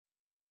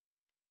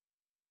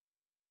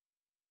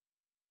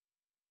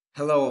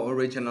Hello,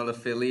 original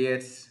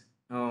affiliates.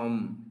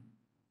 Once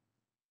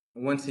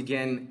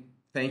again,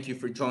 thank you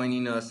for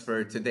joining us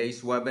for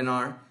today's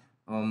webinar.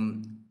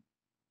 Um,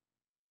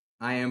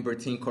 I am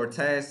Bertin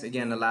Cortez.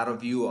 Again, a lot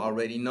of you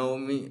already know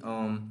me.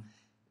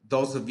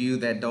 Those of you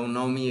that don't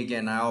know me,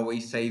 again, I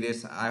always say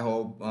this. I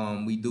hope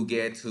we do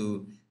get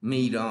to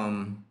meet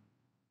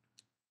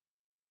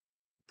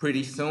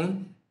pretty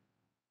soon.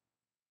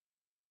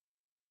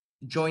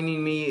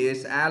 Joining me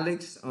is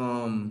Alex.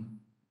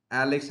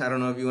 Alex, I don't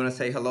know if you want to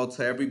say hello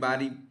to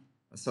everybody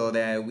so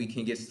that we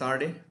can get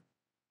started.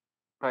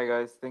 Hi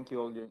guys, thank you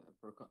all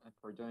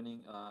for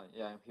joining.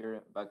 Yeah, I'm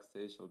here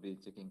backstage. I'll be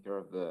taking care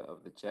of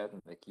the chat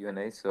and the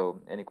Q&A. So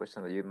any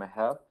question that you might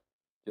have,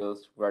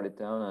 just write it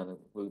down and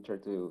we'll try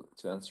to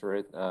answer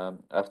it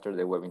after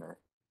the webinar.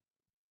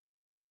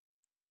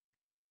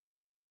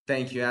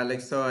 Thank you,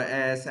 Alex. So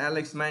as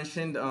Alex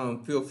mentioned,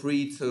 feel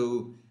free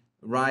to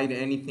write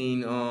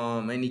anything,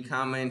 any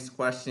comments,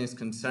 questions,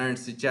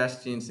 concerns,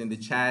 suggestions in the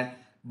chat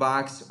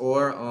box,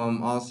 or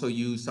also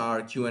use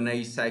our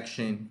Q&A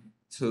section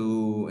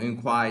to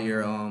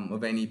inquire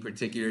of any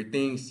particular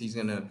things. He's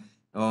gonna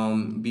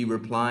be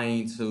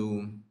replying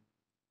to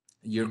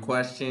your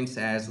questions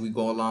as we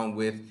go along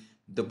with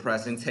the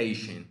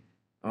presentation.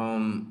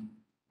 And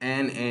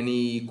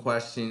any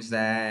questions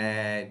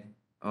that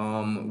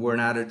were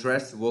not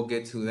addressed, we'll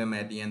get to them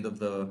at the end of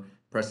the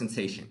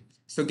presentation.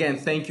 So again,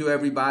 thank you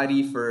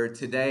everybody for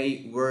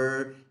today.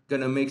 We're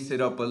gonna mix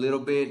it up a little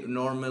bit.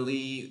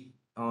 Normally,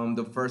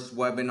 the first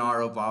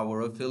webinar of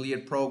our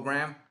affiliate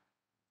program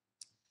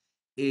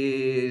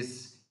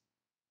is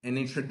an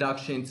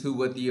introduction to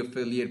what the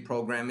affiliate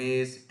program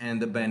is and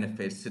the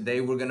benefits.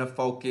 Today we're gonna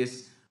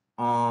focus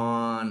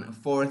on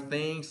four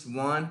things.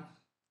 One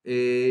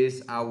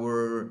is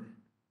our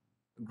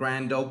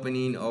grand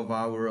opening of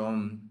our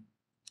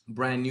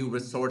brand new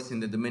resorts in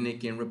the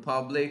Dominican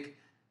Republic.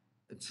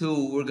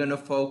 Two, we're gonna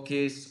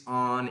focus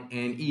on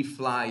an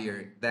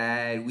e-flyer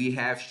that we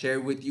have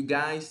shared with you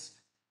guys.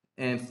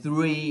 And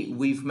three,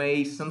 we've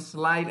made some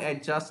slight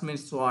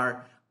adjustments to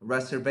our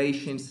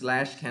reservation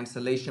slash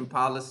cancellation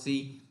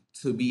policy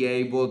to be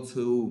able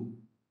to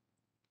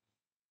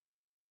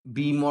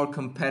be more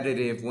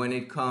competitive when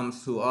it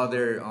comes to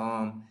other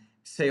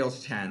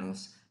sales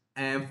channels.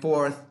 And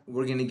fourth,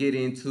 we're gonna get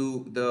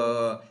into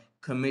the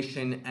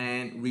commission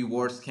and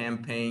rewards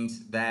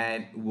campaigns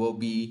that will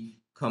be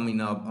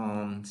coming up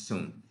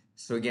soon.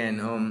 So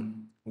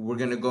again, we're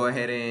gonna go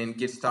ahead and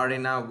get started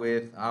now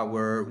with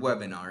our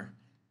webinar.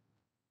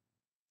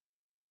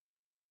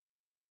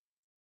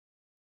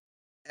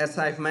 As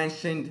I've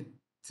mentioned,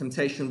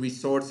 Temptation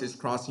Resorts is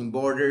crossing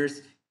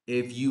borders.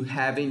 If you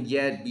haven't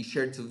yet, be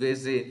sure to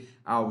visit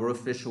our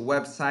official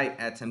website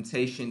at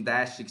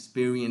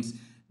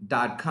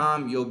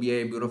temptation-experience.com. You'll be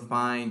able to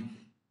find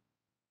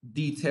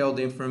detailed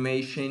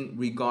information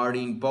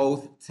regarding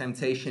both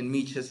Temptation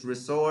Miches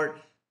Resort,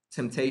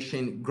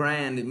 Temptation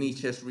Grand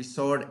Miches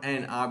Resort,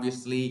 and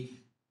obviously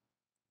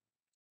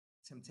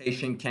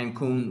Temptation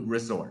Cancun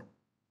Resort.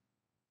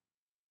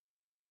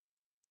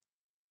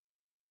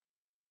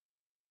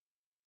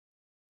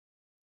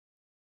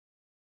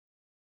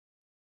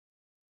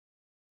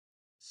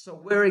 So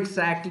where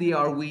exactly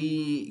are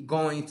we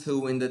going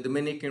to in the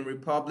Dominican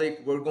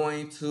Republic? We're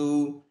going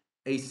to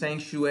a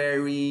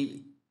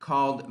sanctuary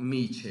called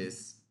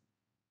Miches,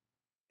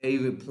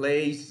 a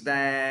place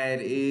that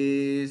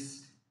is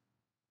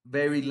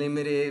very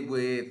limited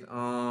with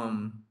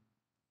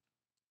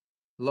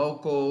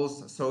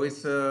locals. So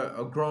it's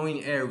a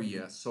growing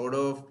area, sort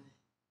of.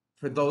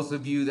 For those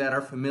of you that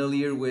are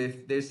familiar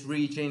with this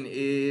region,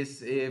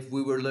 is if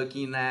we were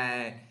looking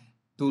at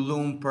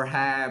Tulum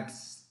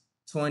perhaps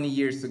 20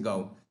 years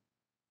ago.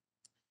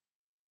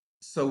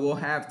 So we'll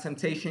have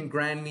Temptation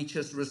Grand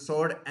Miches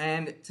Resort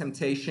and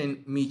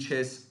Temptation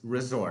Miches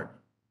Resort.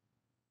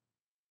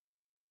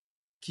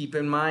 Keep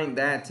in mind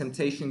that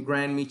Temptation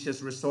Grand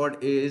Miches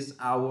Resort is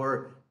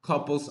our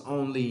couples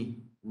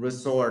only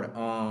resort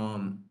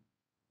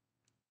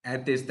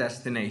at this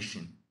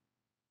destination.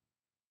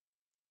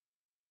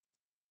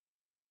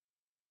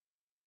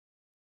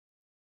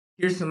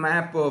 Here's a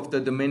map of the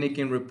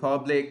Dominican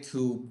Republic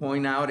to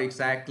point out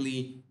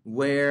exactly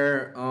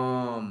where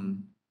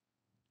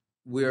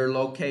we're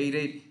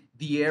located.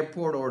 The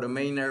airport or the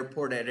main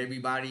airport that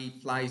everybody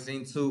flies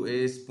into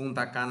is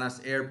Punta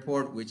Canas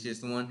Airport, which is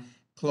the one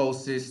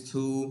closest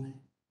to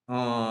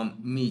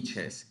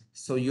Miches.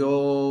 So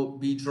you'll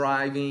be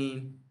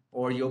driving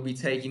or you'll be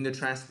taking the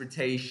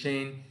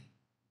transportation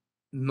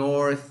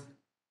northwest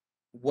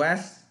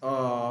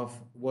of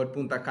what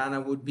Punta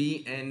Cana would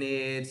be, and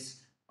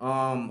it's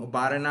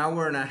about an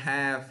hour and a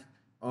half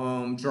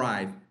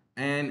drive.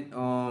 And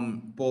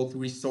both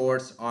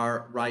resorts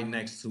are right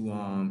next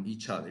to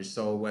each other.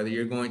 So whether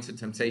you're going to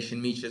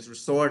Temptation Miches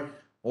Resort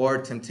or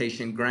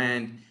Temptation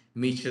Grand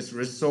Miches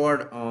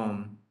Resort,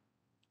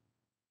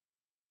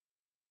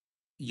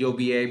 you'll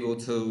be able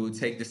to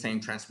take the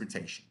same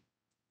transportation.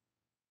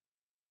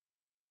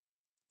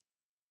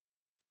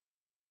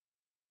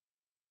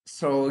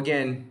 So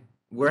again,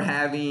 we're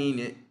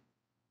having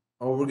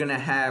or we're gonna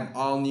have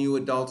all new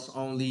adults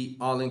only,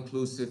 all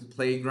inclusive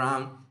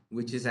playground,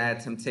 which is at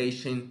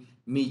Temptation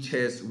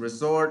Beaches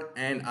Resort,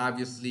 and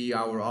obviously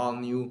our all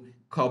new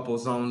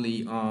couples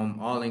only,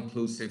 all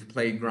inclusive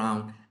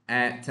playground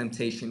at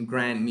Temptation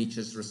Grand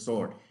Beaches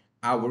Resort.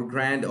 Our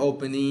grand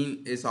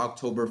opening is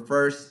October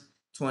 1st,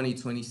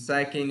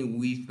 2022.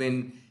 We've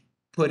been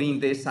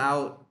putting this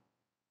out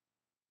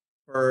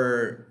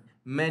for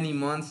many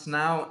months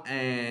now,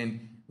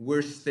 and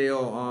we're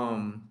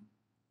still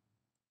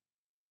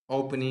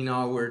opening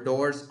our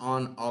doors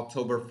on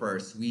October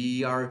 1st.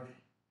 We are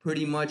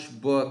pretty much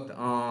booked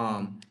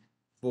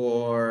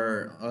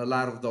for a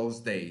lot of those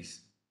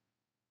days.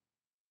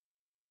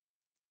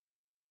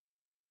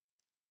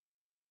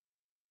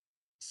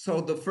 So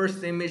the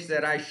first image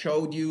that I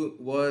showed you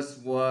was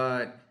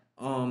what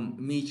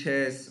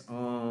Miches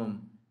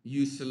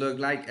used to look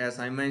like. As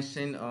I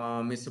mentioned,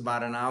 it's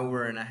about an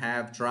hour and a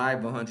half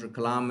drive, 100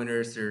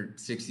 kilometers or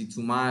 62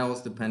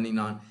 miles, depending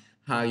on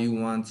how you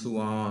want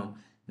to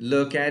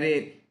look at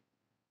it.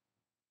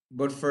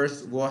 But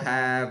first, we'll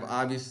have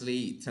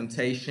obviously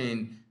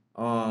Temptation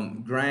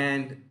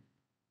Grand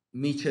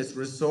Beaches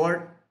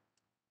Resort.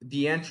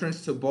 The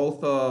entrance to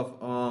both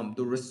of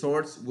the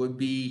resorts would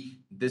be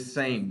the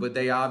same, but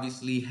they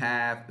obviously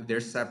have their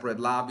separate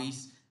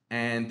lobbies.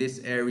 And this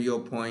aerial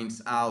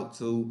points out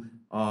to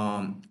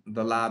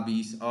the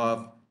lobbies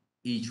of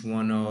each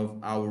one of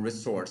our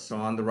resorts. So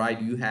on the right,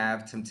 you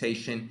have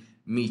Temptation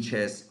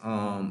Beaches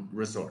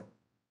Resort.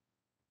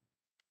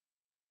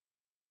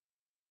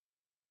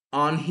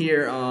 On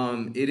here,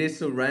 it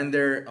is a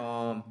render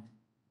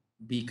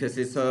because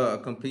it's a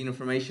complete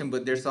information,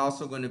 but there's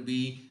also going to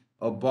be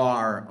a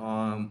bar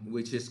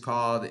which is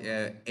called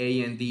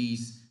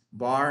A&D's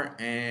bar,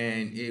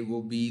 and it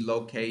will be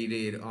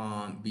located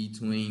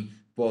between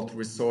both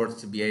resorts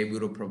to be able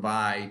to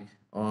provide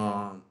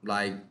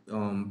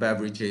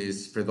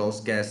beverages for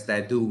those guests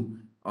that do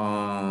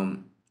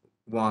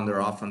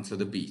wander off onto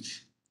the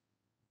beach.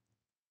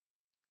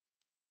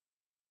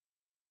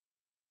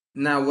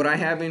 Now, what I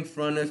have in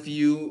front of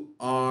you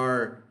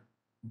are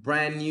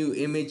brand new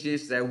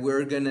images that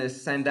we're gonna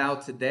send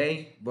out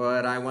today,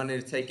 but I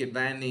wanted to take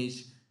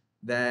advantage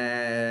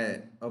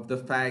that of the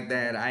fact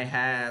that I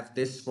have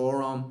this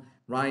forum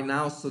right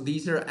now. So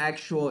these are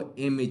actual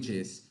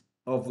images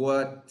of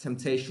what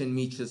Temptation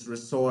Beaches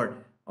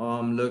Resort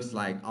looks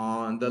like.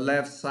 On the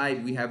left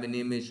side, we have an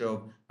image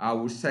of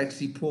our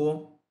sexy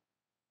pool.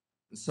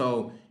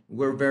 So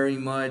we're very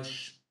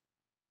much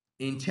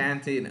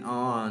enchanted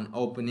on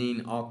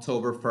opening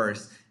October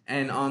 1st.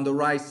 And on the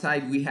right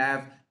side, we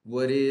have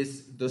what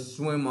is the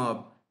swim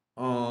up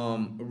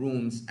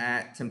rooms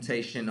at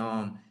Temptation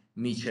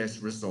Beaches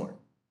Resort.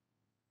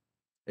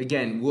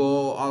 Again,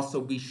 we'll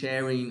also be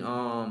sharing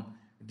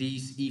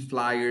these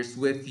e-flyers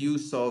with you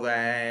so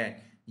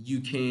that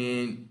you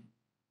can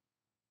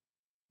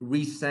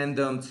resend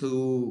them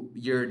to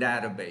your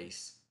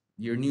database,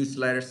 your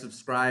newsletter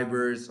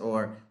subscribers,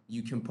 or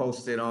you can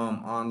post it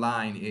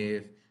online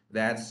if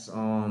that's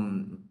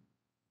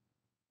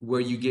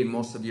where you get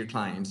most of your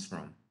clients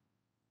from.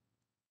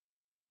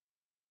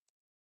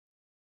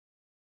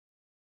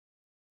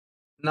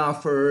 Now,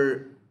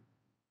 for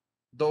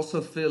those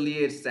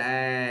affiliates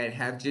that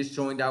have just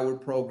joined our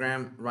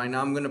program, right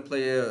now I'm going to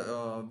play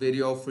a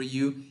video for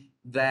you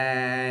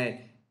that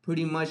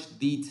pretty much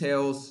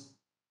details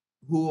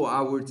who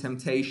our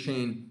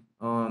Temptation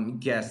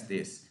guest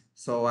is.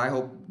 So I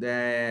hope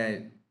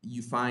that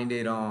you find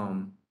it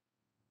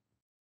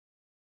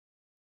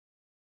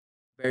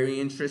very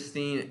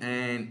interesting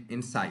and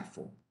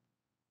insightful.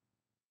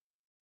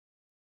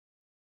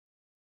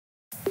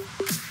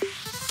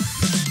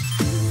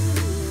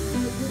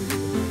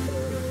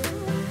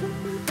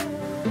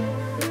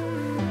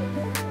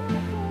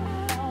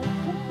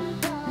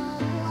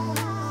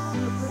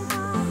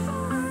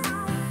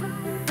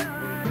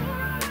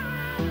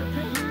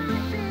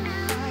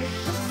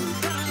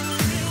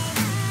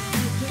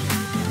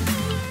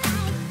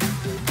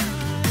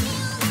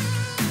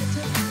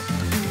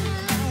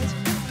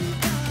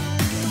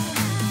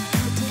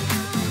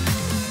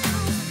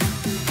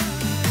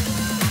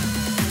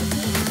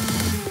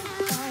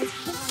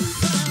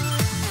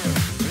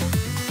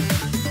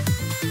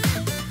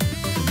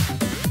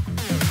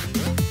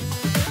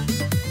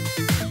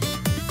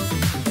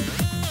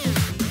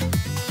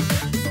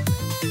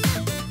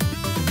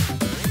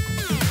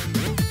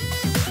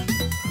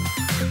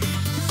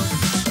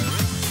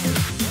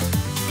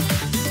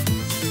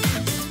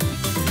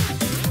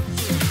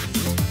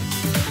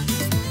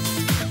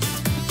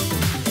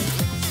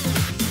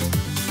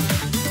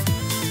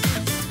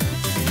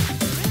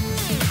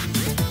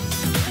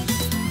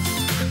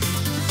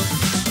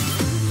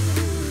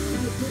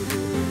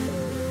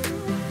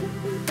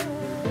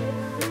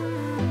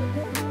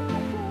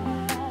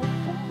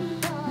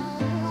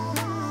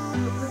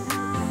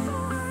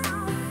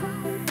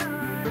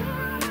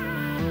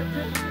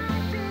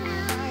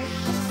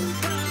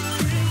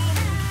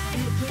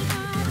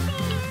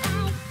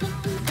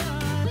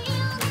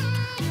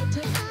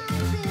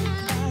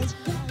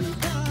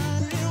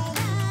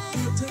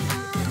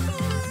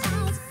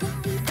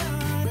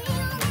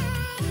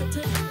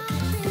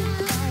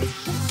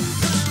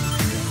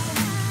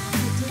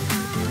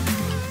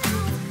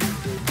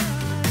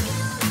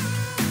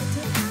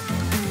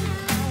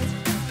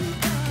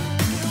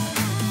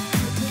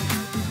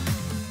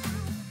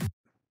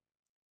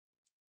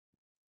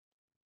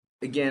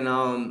 again,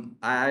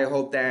 I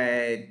hope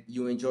that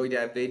you enjoyed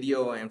that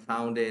video and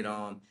found it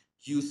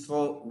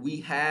useful.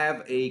 We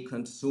have a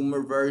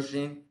consumer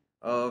version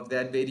of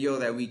that video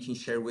that we can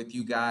share with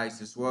you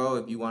guys as well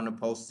if you want to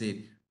post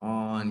it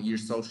on your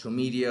social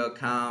media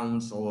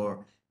accounts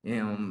or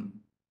um,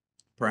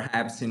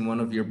 perhaps in one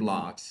of your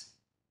blogs.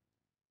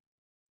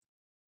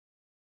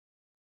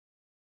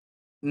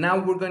 Now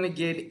we're gonna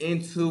get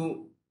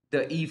into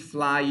the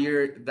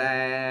e-flyer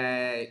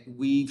that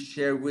we've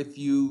shared with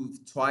you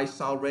twice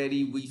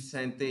already. We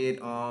sent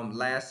it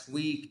last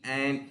week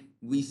and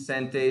we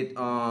sent it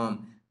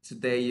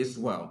today as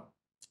well.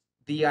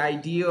 The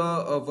idea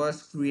of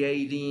us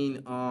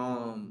creating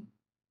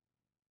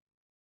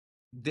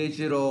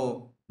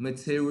digital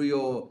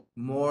material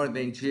more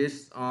than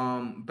just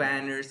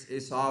banners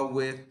is all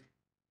with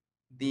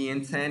the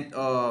intent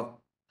of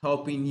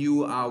helping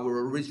you,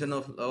 our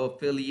original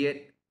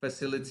affiliate,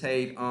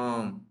 facilitate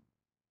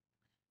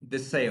the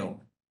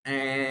sale.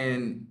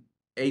 And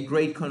a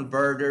great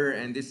converter,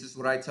 and this is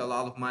what I tell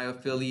all of my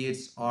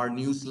affiliates, are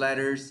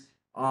newsletters.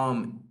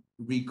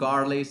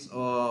 Regardless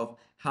of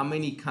how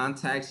many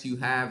contacts you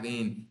have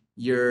in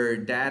your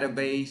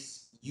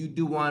database, you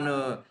do want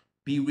to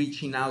be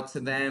reaching out to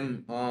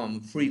them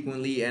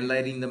frequently and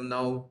letting them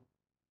know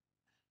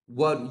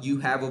what you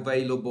have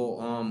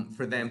available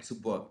for them to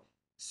book.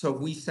 So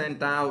we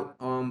sent out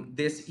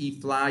this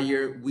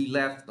e-flyer. We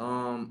left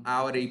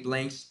out a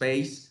blank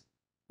space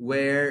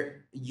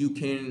where you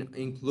can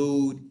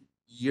include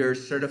your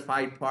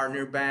certified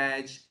partner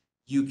badge.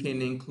 You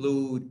can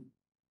include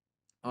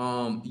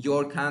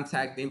your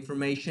contact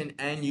information,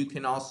 and you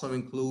can also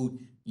include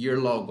your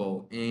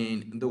logo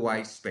in the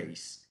white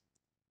space.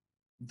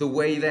 The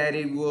way that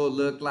it will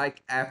look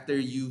like after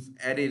you've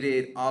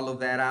edited all of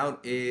that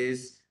out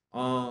is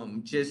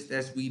just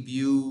as we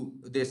view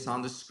this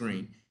on the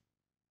screen.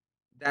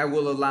 That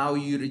will allow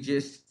you to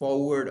just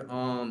forward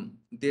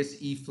this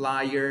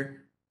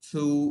e-flyer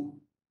to,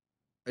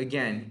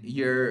 again,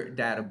 your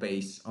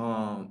database,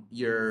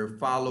 your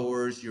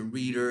followers, your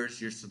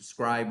readers, your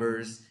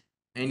subscribers,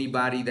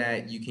 anybody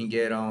that you can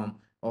get a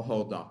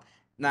hold of.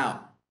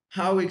 Now,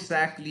 how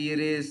exactly it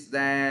is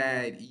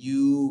that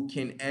you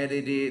can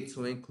edit it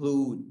to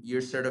include your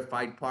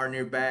certified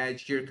partner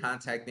badge, your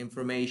contact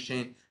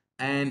information,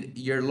 and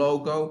your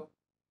logo,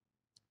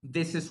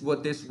 this is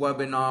what this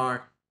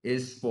webinar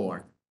is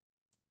for.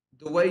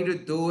 The way to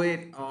do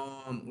it,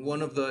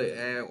 one of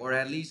the, or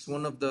at least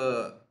one of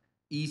the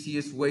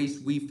easiest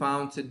ways we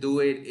found to do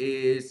it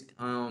is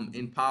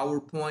in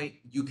PowerPoint.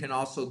 You can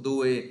also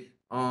do it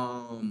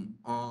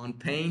on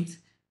Paint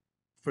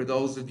for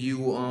those of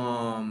you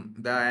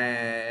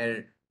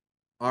that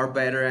are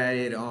better at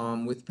it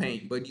with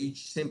Paint. But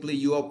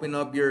you open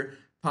up your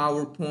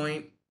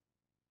PowerPoint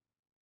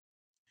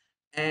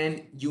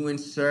and you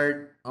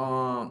insert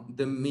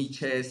the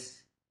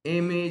Miches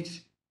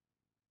image,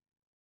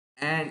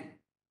 and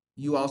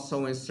you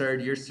also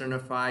insert your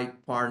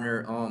certified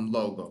partner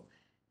logo.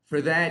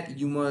 For that,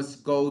 you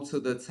must go to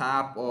the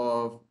top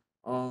of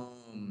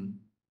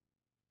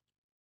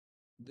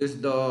this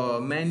the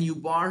menu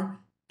bar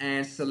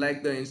and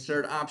select the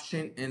insert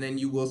option, and then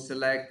you will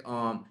select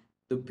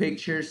the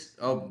pictures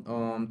of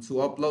to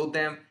upload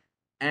them,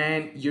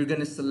 and you're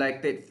gonna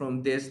select it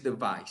from this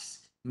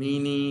device,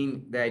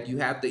 meaning that you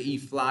have the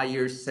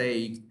e-flyer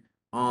saved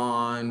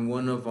on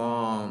one of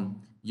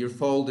your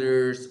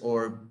folders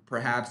or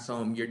perhaps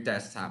your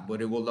desktop,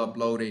 but it will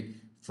upload it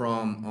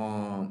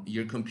from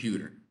your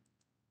computer.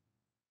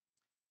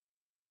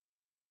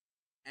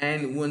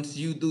 And once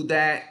you do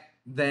that,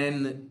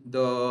 then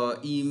the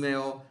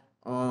email,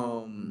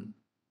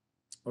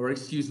 or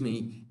excuse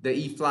me, the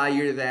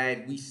e-flyer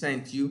that we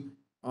sent you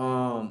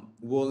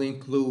will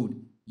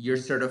include your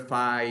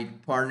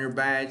certified partner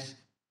badge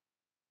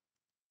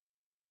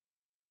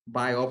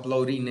by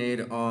uploading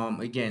it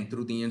again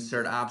through the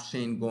insert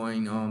option,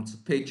 going to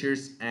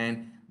pictures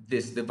and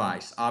this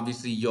device.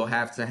 Obviously, you'll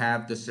have to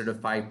have the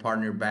certified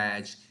partner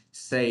badge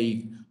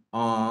saved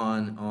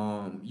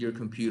on your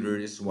computer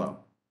as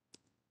well.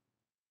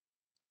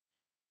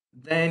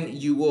 Then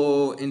you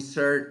will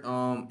insert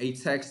a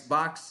text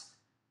box,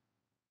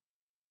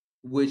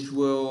 which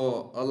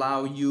will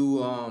allow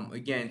you,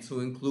 again, to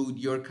include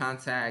your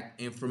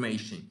contact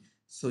information.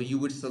 So you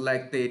would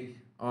select it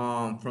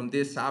from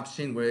this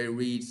option where it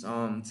reads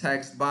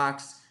text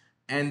box,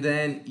 and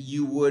then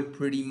you would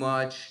pretty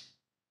much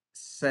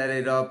set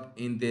it up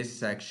in this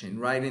section,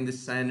 right in the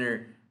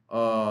center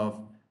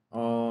of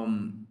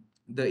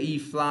the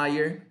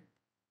e-flyer.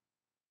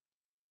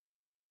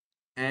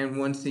 And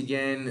once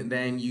again,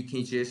 then you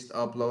can just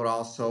upload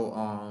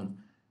also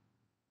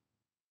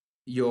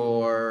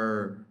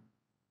your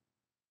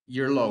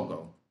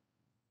logo.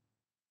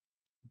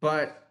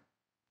 But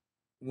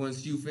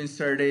once you've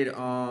inserted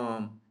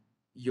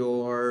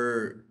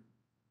your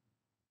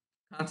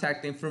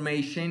contact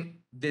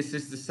information, this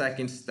is the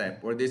second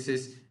step, or this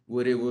is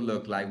what it will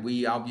look like.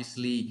 We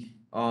obviously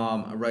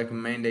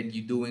recommend that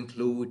you do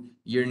include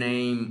your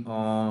name,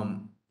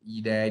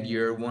 that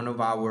you're one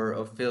of our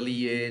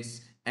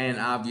affiliates, and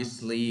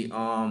obviously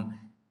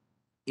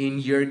in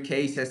your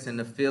case as an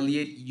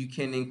affiliate, you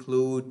can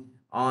include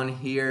on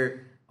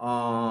here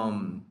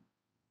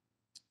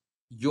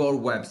your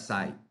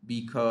website,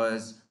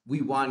 because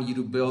we want you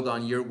to build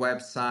on your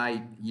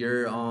website,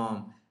 your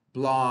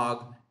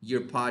blog,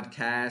 your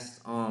podcast,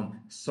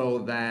 so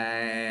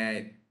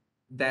that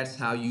that's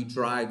how you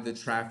drive the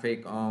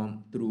traffic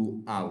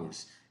through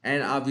ours.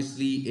 And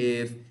obviously,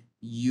 if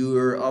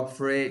you're up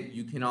for it,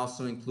 you can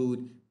also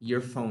include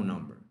your phone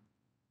number.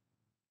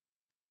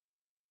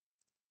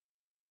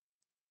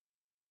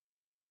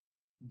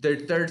 The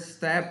third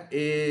step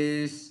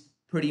is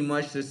pretty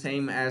much the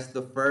same as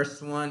the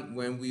first one.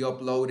 When we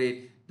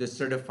uploaded the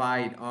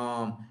certified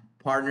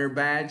partner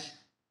badge,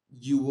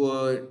 you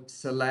would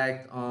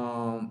select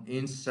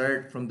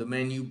insert from the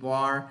menu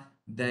bar,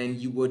 then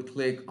you would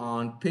click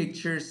on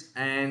pictures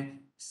and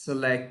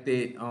select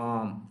it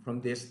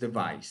from this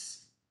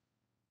device,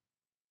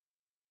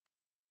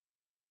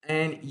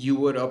 and you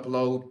would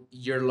upload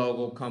your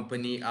logo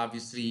company.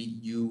 Obviously,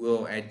 you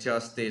will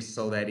adjust it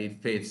so that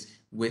it fits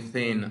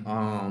within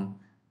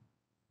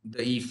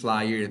the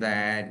e-flyer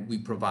that we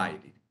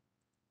provided.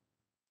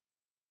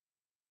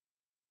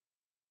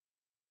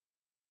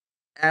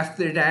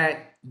 After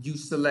that, you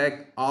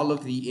select all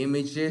of the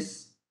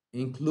images,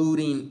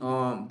 including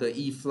the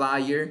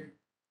e-flyer,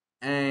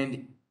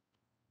 and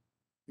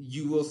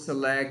you will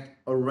select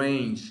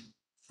arrange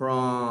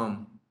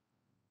from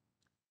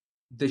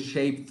the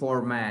shape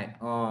format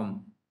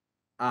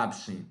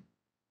option.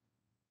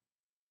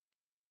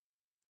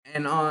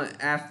 And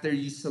after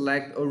you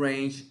select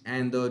arrange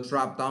and the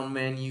drop down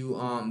menu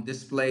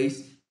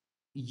displays,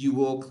 you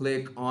will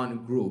click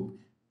on group.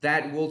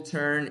 That will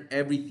turn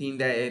everything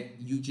that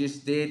you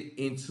just did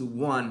into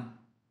one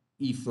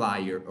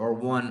e-flyer or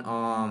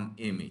one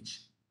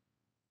image.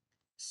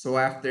 So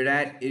after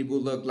that, it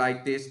will look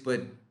like this,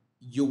 but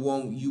you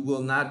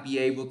will not be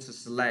able to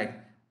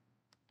select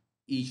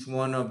each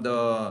one of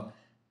the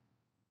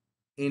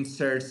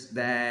inserts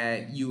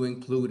that you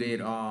included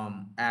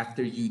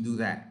after you do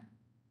that.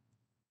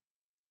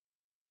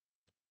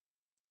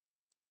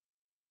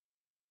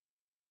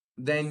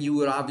 Then you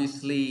would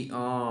obviously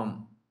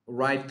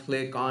right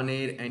click on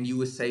it and you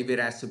would save it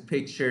as a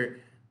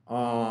picture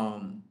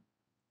um,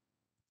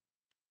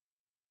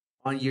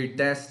 on your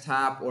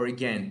desktop, or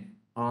again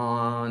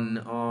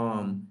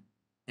on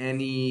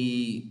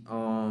any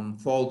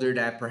folder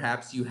that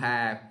perhaps you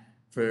have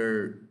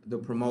for the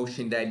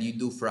promotion that you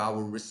do for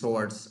our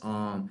resorts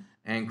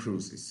and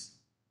cruises.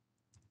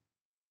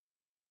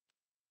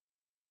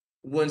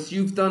 Once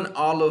you've done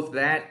all of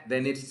that,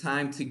 then it's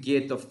time to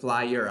get the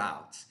flyer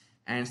out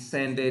and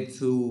send it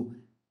to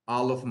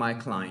all of my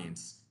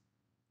clients.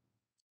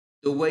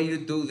 The way to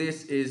do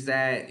this is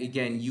that,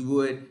 again, you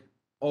would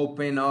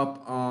open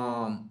up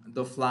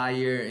the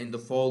flyer in the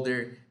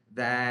folder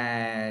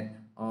that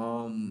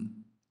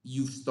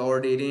you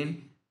stored it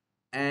in,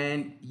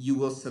 and you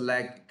will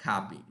select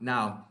copy.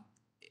 Now,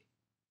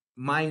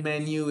 my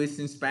menu is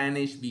in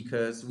Spanish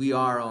because we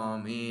are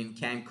in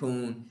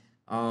Cancun,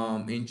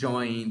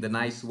 enjoying the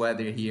nice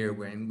weather here,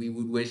 when we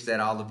would wish that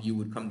all of you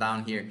would come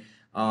down here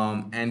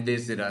and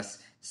visit us.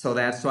 So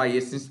that's why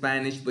it's in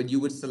Spanish, but you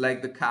would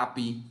select the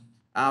copy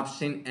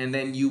option, and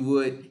then you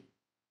would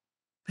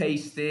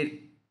paste it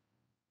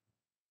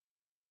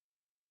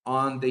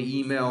on the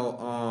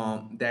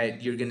email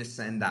that you're gonna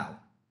send out.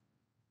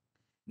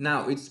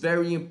 Now, it's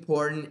very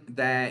important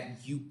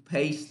that you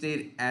paste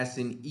it as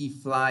an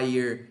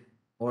e-flyer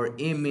or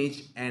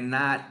image and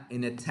not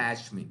an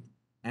attachment.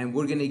 And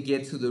we're gonna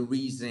get to the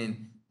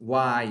reason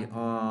why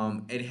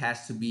it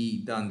has to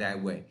be done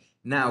that way.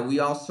 Now, we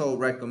also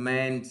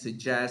recommend,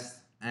 suggest,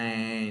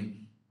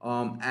 and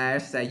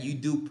ask that you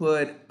do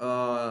put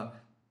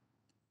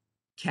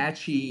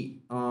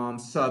catchy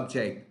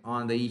subject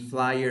on the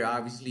flyer,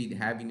 obviously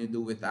having to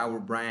do with our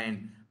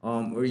brand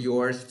or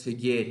yours, to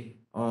get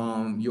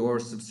your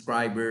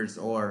subscribers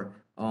or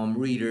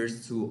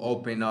readers to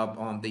open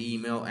up the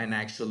email and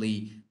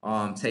actually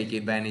take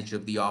advantage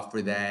of the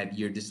offer that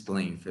you're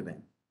displaying for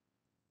them.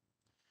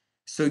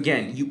 So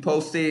again, you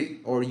post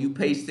it or you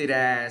paste it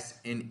as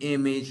an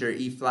image or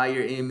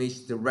e-flyer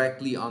image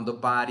directly on the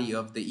body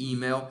of the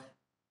email.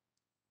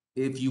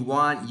 If you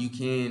want, you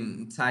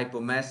can type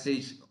a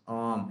message,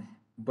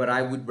 but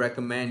I would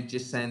recommend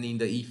just sending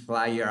the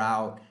e-flyer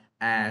out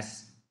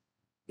as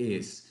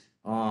is.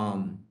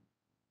 Now,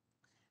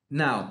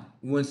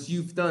 once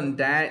you've done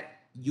that,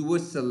 you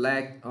would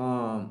select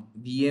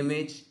the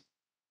image,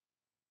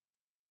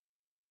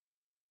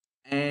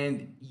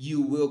 and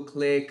you will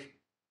click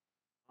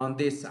on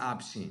this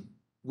option,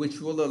 which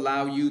will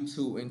allow you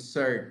to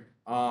insert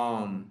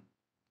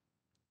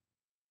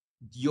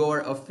your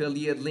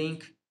affiliate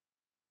link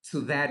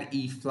to that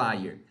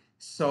e-flyer.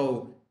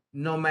 So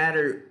no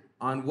matter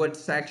on what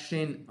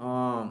section,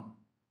 I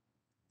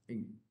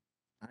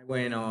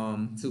went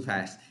too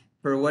fast.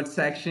 For what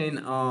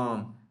section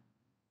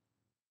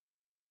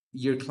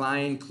your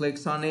client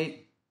clicks on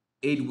it,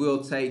 it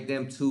will take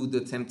them to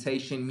the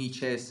Temptation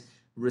Miches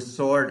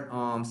Resort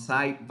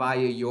site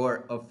via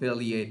your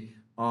affiliate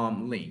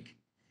link.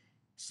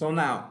 So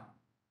now,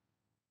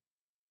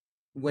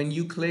 when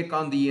you click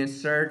on the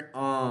insert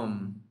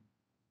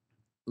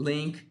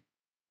link,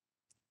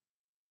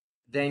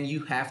 then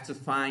you have to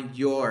find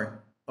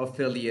your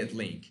affiliate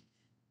link.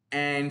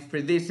 And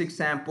for this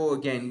example,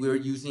 again, we're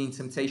using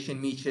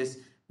Temptation Beaches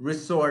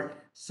Resort.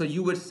 So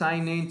you would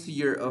sign into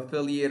your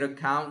affiliate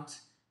account.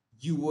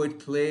 You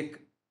would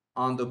click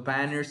on the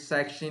banner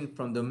section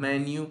from the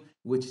menu,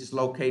 which is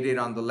located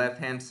on the left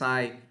hand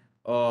side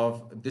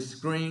of the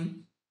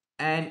screen.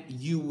 And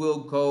you will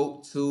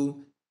go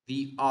to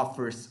the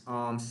offers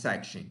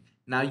section.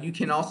 Now you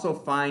can also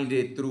find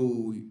it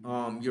through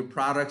your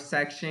product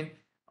section.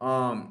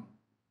 Um,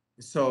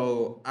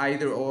 so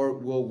either or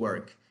will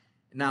work.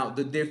 Now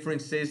the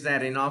difference is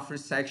that in offer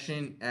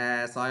section,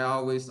 as I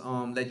always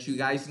let you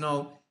guys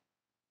know,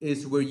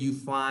 is where you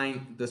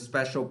find the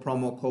special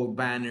promo code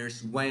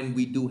banners when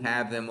we do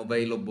have them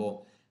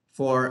available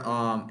for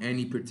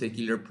any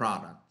particular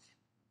product.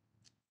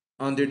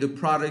 Under the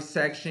product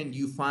section,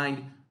 you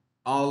find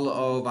all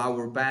of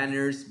our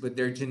banners, but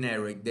they're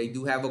generic. They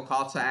do have a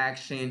call to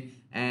action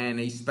and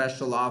a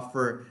special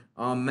offer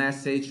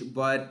message,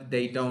 but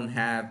they don't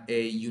have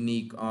a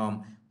unique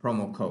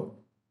promo code.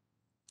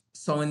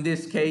 So in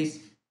this case,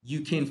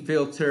 you can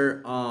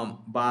filter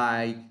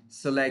by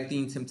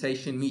selecting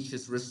Temptation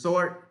Beaches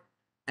Resort,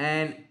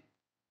 and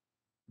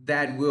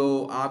that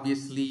will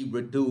obviously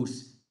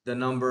reduce the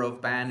number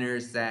of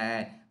banners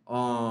that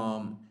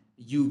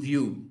you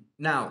view.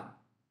 Now,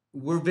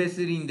 we're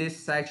visiting this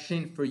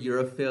section for your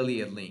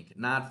affiliate link,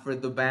 not for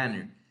the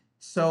banner.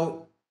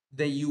 So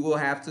then you will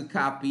have to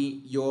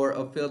copy your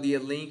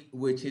affiliate link,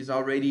 which is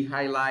already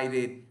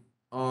highlighted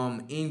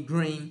in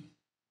green,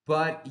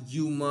 but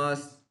you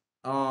must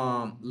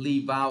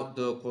leave out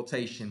the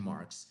quotation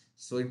marks.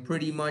 So it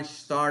pretty much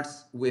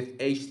starts with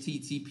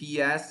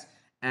HTTPS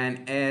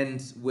and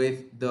ends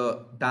with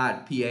the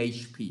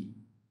 .php.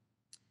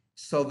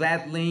 So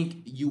that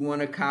link you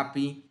want to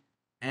copy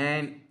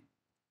and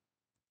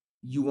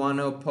you want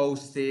to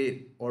post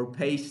it or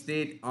paste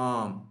it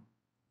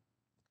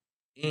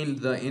in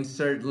the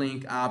insert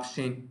link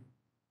option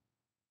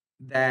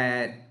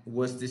that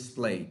was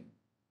displayed.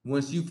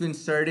 Once you've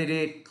inserted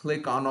it,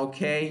 click on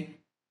OK,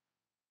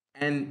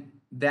 and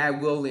that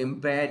will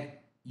embed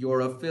your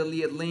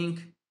affiliate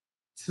link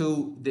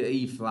to the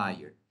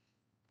e-flyer.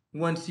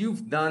 Once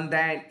you've done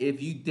that,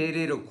 if you did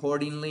it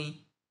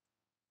accordingly,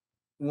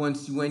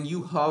 when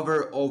you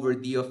hover over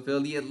the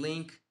affiliate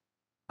link,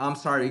 I'm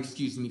sorry,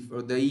 excuse me,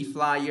 for the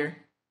e-flyer,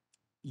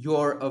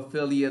 your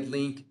affiliate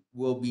link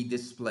will be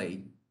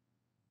displayed.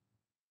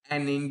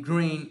 And in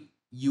green,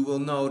 you will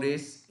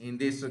notice in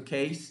this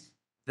case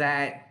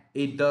that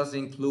it does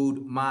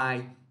include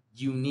my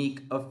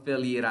unique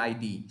affiliate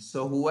ID.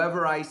 So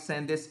whoever I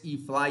send this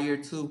e-flyer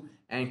to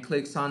and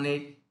clicks on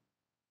it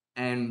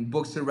and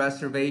books a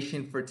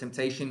reservation for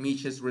Temptation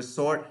Beaches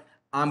Resort,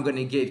 I'm going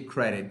to get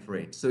credit for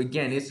it. So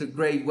again, it's a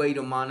great way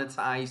to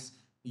monetize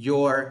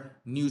your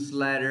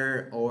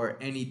newsletter or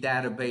any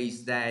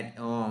database that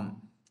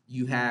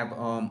you have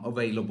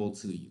available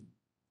to you.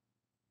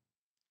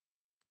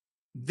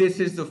 This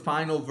is the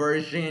final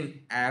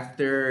version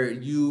after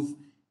you've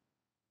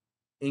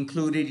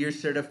included your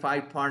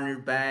certified partner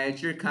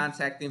badge, your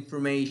contact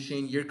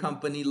information, your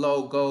company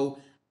logo,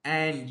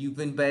 and you've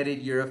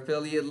embedded your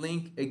affiliate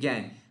link.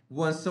 Again,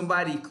 once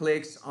somebody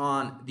clicks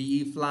on the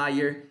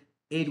e-flyer,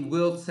 it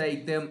will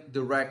take them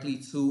directly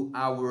to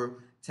our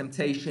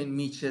Temptation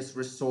Beaches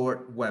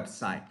Resort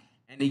website.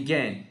 And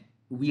again,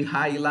 we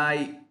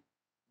highlight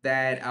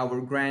that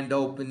our grand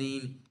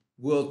opening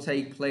will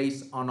take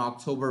place on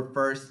October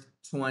 1st,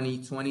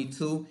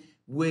 2022,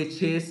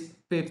 which is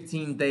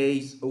 15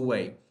 days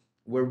away.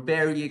 We're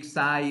very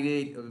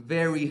excited,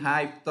 very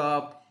hyped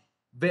up,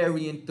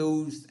 very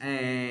enthused,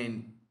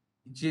 and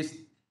just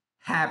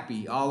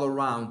happy all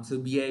around to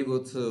be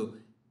able to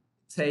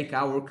take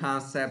our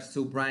concepts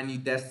to a brand new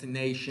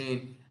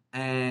destination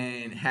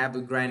and have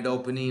a grand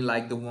opening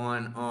like the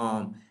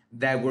one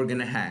that we're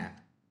gonna have.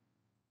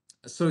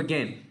 So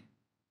again,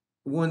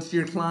 once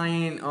your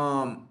client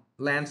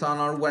lands on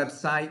our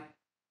website,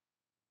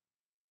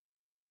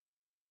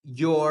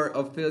 your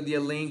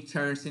affiliate link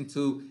turns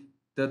into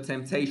the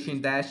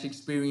Temptation Dash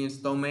Experience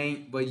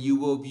domain, but you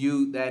will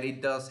view that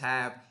it does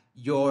have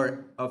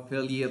your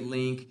affiliate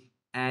link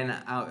and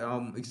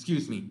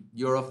excuse me,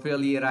 your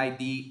affiliate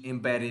ID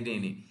embedded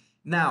in it.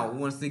 Now,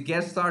 once the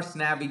guest starts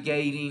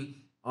navigating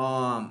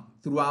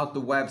throughout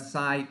the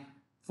website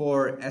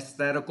for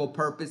aesthetical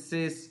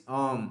purposes,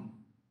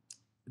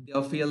 the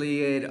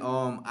affiliate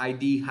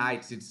ID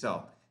hides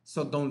itself.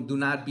 So do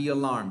not be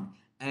alarmed.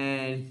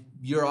 And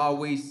you're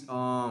always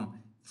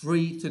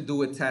free to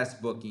do a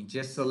test booking.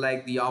 Just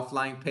select the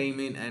offline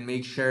payment and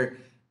make sure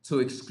to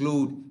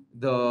exclude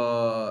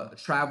the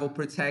travel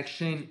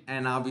protection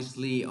and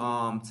obviously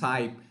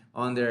type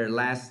on their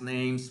last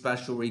name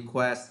special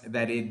request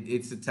that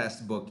it's a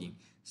test booking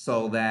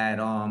so that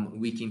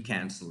we can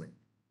cancel it.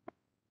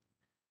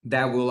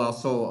 That will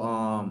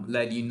also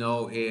let you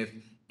know if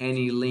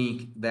any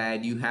link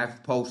that you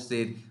have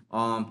posted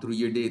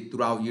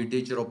throughout your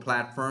digital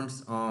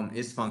platforms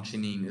is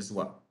functioning as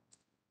well.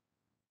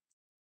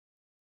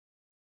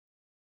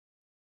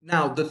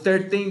 Now, the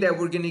third thing that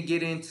we're gonna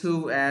get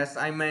into, as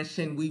I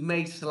mentioned, we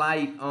made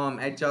slight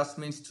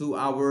adjustments to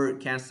our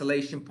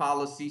cancellation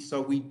policy.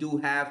 So we do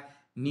have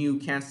new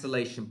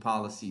cancellation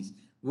policies.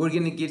 We're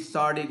gonna get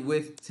started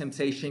with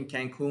Temptation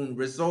Cancun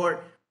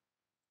Resort.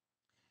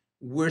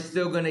 We're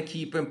still gonna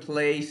keep in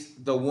place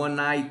the one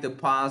night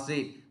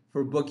deposit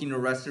for booking a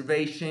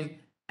reservation,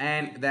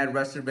 and that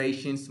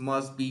reservations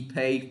must be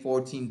paid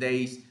 14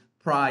 days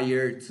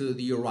prior to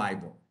the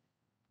arrival.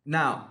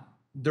 Now,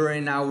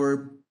 during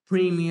our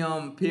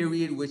premium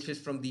period, which is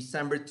from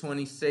December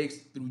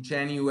 26th through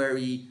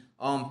January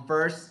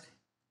 1st,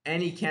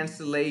 any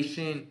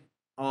cancellation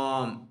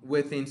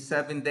within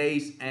 7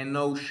 days and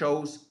no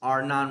shows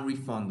are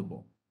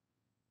non-refundable.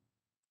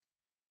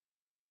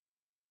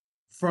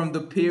 From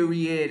the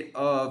period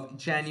of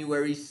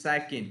January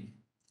 2nd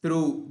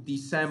through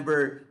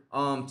December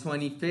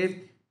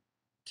 25th,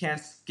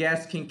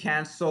 guests can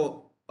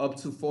cancel up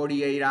to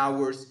 48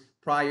 hours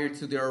prior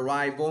to their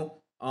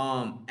arrival,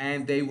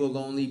 and they will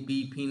only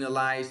be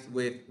penalized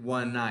with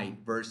one night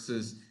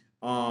versus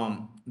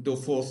the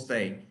full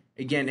stay.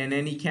 Again, and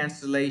any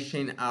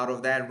cancellation out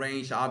of that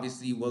range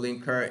obviously will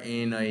incur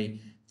in a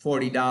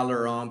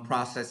 $40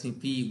 processing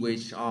fee,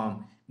 which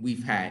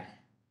we've had.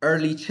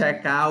 Early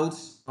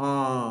checkouts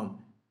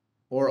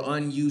or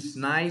unused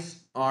nights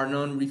are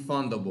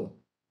non-refundable.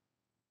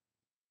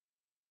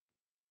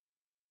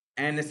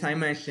 And as I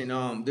mentioned,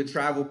 the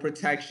travel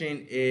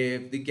protection,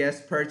 if the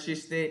guest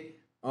purchased it,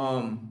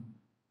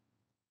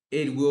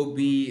 it will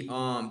be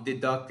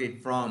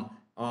deducted from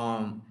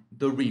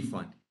the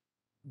refund.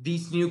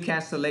 These new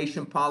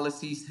cancellation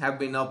policies have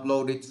been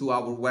uploaded to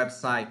our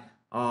website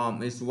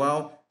as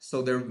well,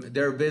 so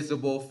they're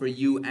visible for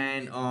you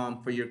and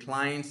for your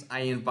clients.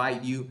 I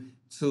invite you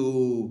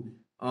to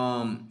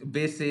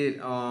visit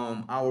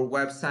our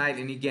website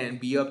and again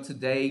be up to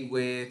date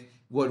with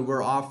what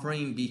we're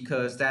offering,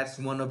 because that's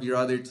one of your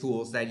other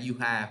tools that you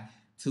have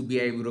to be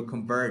able to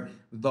convert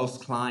those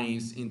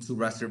clients into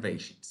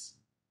reservations.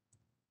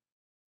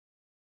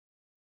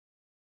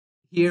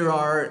 Here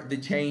are the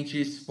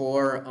changes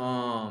for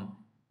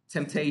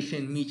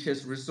Temptation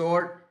Miches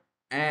Resort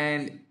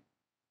and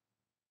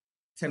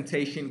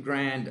Temptation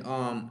Grand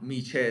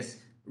Miches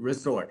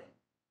Resort.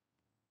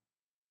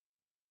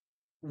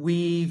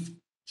 We've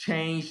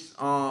changed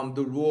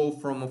the rule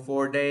from a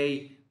 4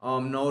 day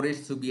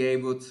notice to be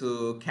able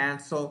to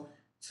cancel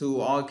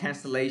to all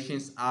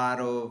cancellations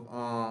out of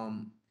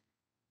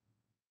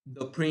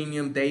the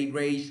premium date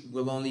range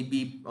will only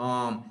be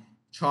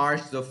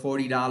charged the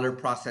 $40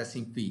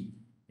 processing fee.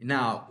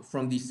 Now,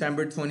 from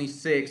December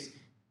 26th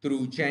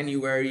through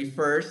January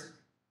 1st,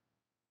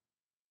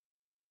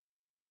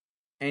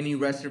 any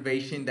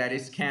reservation that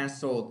is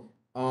canceled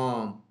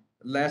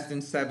less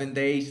than 7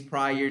 days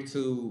prior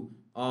to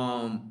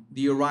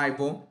the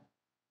arrival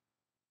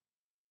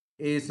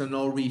is a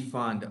no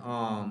refund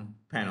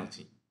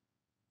penalty.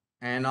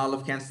 And all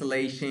of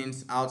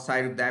cancellations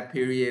outside of that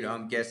period,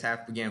 guests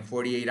have again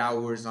 48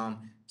 hours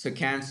to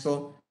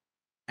cancel,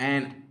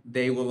 and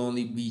they will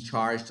only be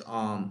charged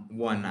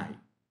one night.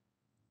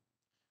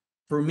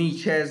 For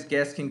Miches,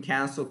 guests can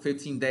cancel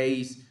 15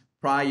 days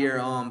prior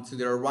to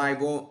their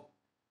arrival,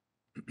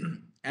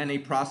 and a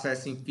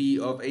processing fee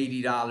of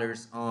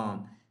 $80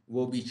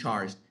 will be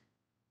charged.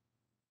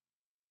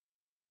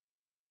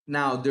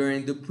 Now,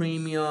 during the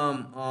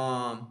premium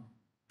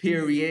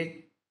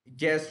period,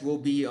 guests will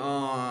be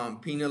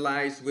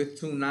penalized with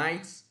 2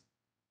 nights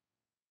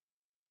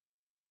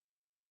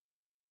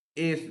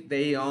if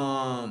they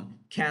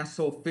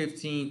cancel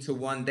 15 to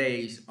 1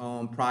 days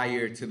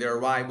prior to their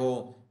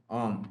arrival.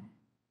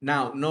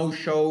 Now, no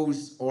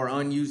shows or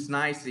unused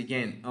nights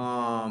again.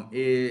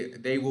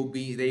 They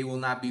will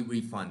not be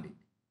refunded.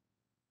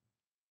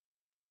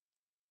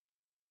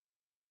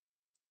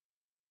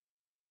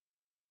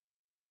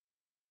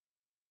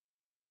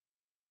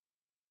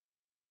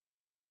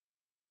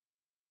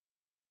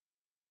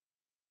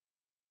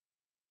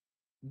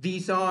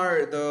 These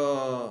are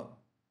the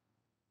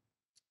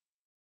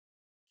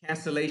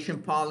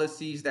cancellation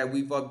policies that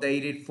we've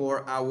updated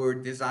for our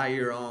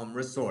Desire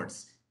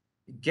resorts.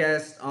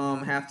 Guests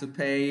have to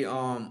pay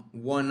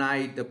one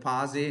night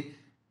deposit,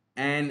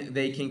 and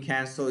they can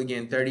cancel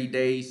again 30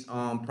 days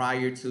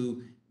prior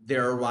to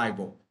their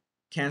arrival.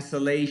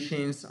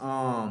 Cancellations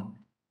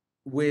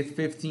with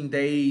 15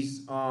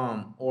 days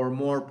or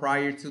more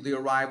prior to the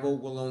arrival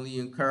will only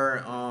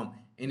incur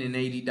in an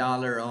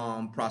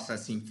 $80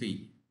 processing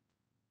fee.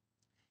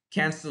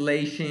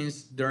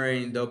 Cancellations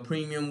during the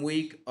premium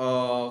week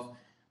of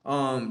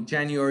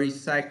January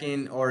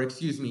 2nd, or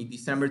excuse me,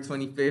 December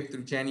 25th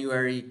through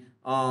January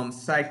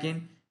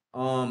 2nd,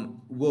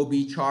 will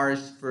be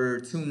charged for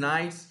 2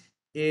 nights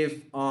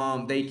if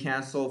they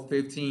cancel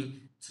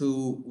 15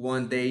 to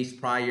 1 days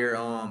prior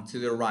to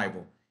their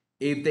arrival.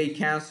 If they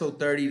cancel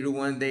 30 to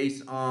 1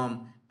 days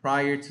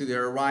prior to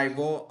their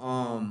arrival,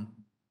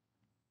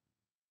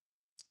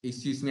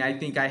 excuse me, I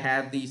think I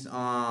have these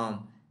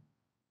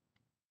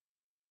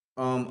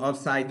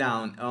upside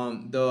down.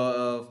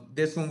 The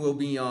this one will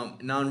be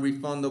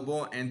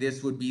non-refundable, and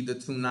this would be the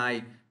 2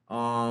 night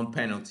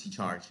penalty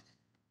charge.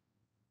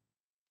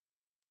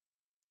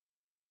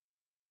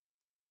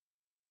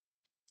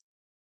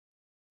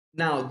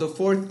 Now, the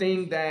fourth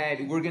thing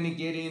that we're gonna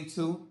get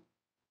into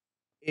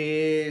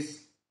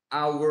is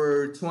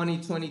our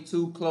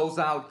 2022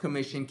 closeout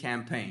commission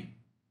campaign.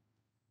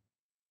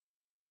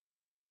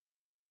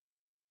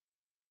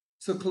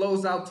 To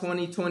close out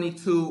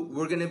 2022,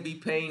 we're gonna be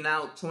paying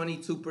out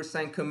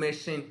 22%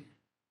 commission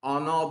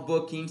on all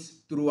bookings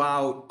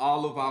throughout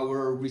all of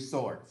our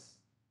resorts.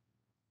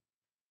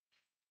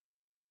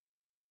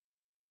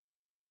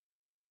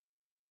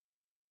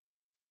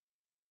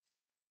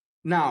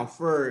 Now,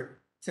 for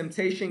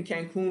Temptation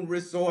Cancun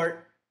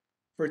Resort,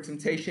 for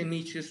Temptation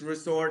Beaches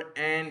Resort,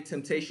 and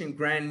Temptation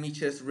Grand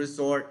Beaches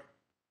Resort,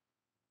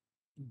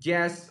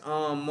 guests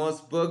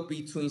must book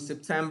between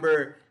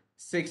September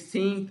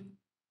 16th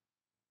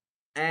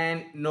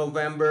and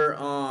November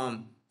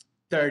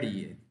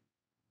 30th.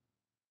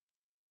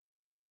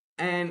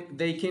 And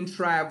they can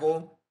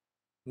travel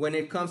when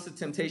it comes to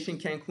Temptation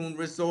Cancun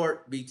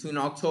Resort between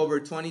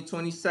October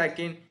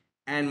 2022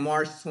 and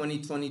March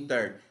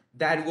 2023.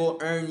 That will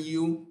earn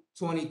you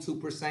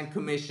 22%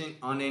 commission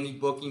on any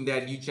booking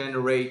that you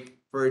generate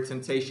for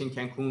Temptation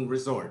Cancun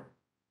Resort.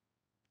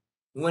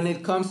 When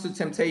it comes to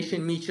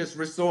Temptation Beaches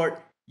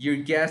Resort, your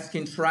guests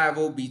can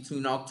travel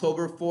between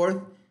October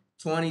 4th,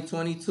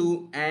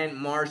 2022 and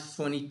March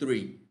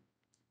 23.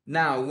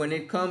 Now, when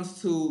it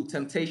comes to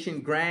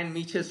Temptation Grand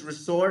Beaches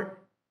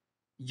Resort,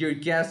 your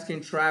guests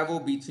can travel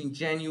between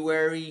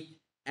January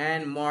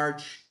and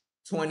March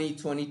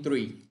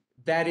 2023.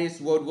 That is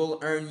what will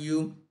earn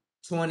you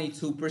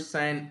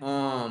 22%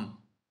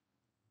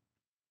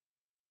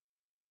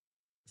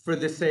 for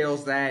the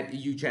sales that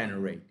you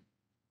generate.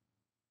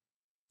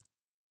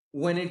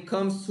 When it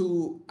comes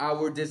to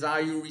our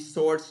Desire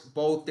resorts,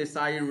 both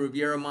Desire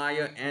Riviera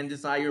Maya and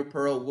Desire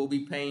Pearl will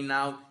be paying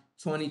out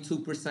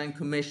 22%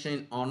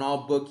 commission on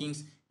all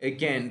bookings,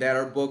 again, that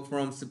are booked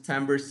from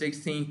September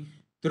 16th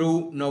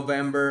through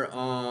November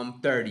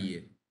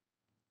 30th.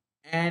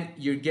 And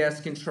your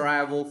guests can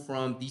travel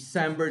from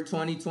December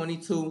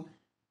 2022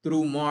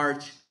 through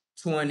March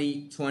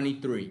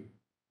 2023.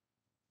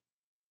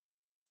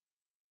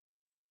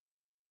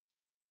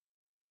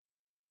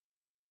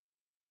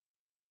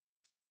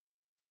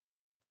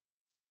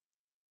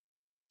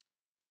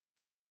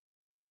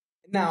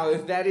 Now,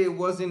 if that it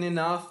wasn't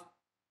enough,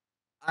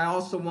 I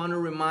also want to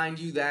remind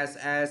you that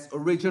as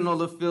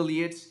original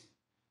affiliates,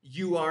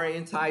 you are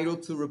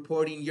entitled to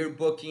reporting your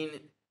booking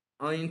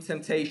on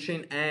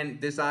Temptation and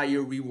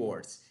Desire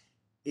Rewards.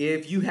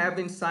 If you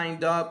haven't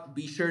signed up,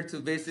 be sure to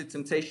visit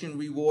Temptation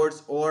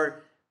Rewards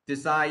or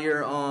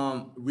Desire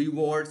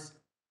Rewards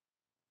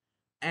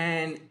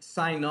and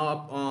sign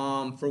up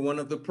for one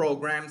of the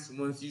programs.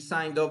 Once you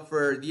signed up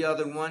for the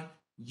other one,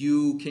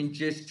 you can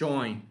just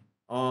join.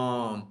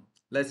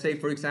 Let's say,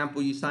 for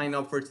example, you sign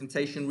up for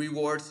Temptation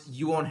Rewards,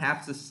 you won't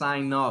have to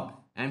sign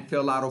up and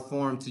fill out a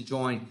form to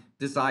join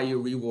Desire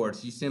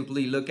Rewards. You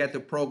simply look at the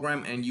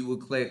program and you will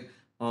click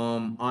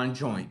on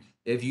join.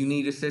 If you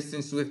need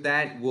assistance with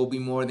that, we'll be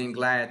more than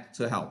glad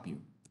to help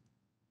you.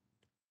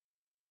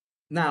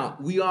 Now,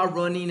 we are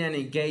running an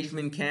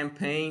engagement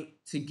campaign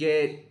to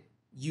get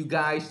you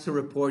guys to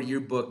report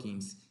your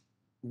bookings.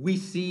 We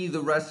see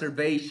the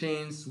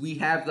reservations, we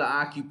have the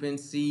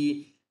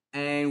occupancy,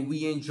 and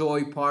we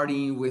enjoy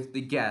partying with the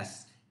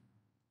guests.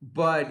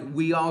 But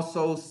we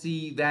also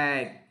see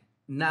that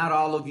not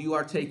all of you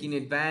are taking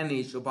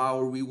advantage of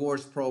our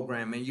rewards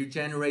program and you're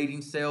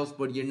generating sales,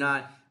 but you're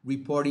not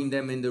reporting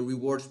them in the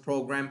rewards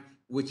program,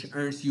 which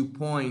earns you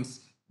points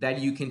that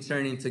you can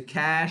turn into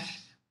cash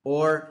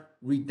or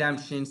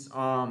redemptions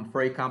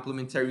for a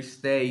complimentary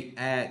stay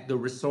at the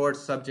resort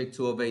subject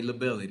to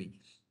availability.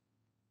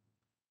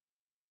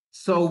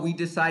 So we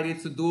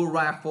decided to do a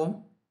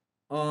raffle.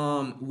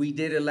 We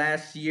did it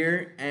last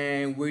year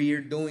and we're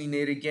doing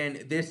it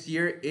again this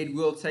year. It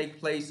will take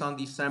place on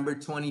December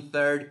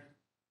 23rd,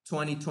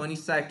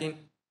 2022.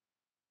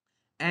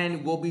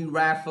 And we'll be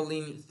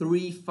raffling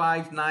 3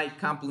 5-night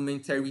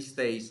complimentary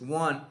stays.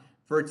 One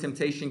for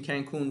Temptation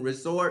Cancun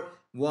Resort,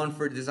 one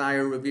for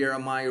Desire Riviera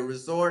Maya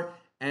Resort,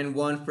 and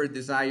one for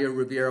Desire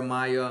Riviera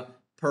Maya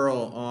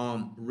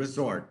Pearl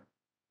Resort.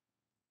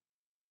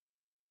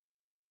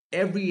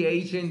 Every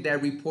agent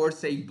that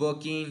reports a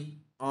booking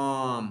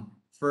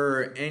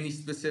for any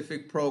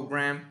specific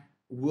program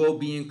will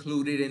be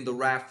included in the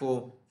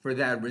raffle for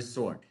that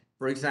resort.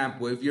 For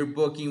example, if your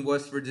booking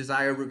was for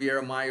Desire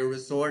Riviera Maya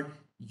Resort,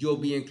 you'll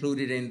be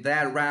included in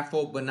that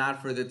raffle, but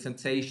not for the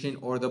Temptation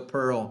or the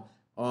Pearl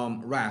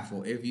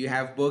raffle. If you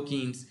have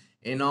bookings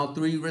in all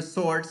three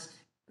resorts,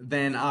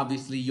 then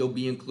obviously you'll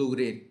be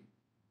included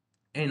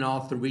in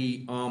all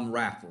three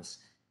raffles.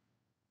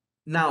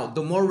 Now,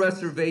 the more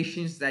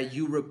reservations that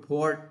you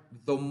report,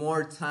 the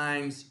more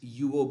times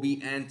you will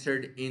be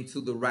entered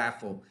into the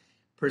raffle.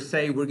 Per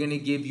se, we're going to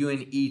give you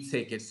an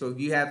e-ticket. So if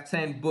you have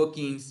 10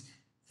 bookings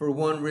for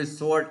one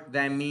resort,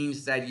 that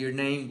means that your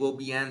name will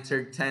be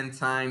entered 10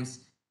 times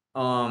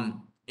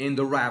in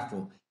the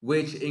raffle,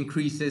 which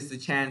increases the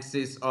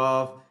chances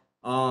of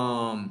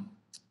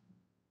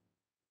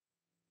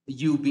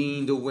you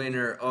being the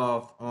winner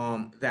of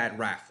that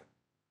raffle.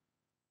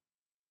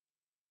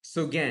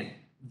 So again,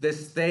 the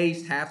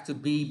stays have to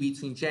be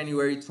between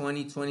January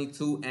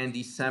 2022 and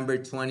December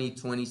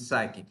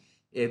 2022.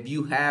 If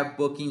you have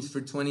bookings for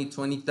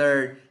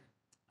 2023,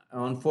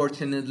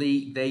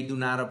 unfortunately, they do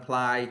not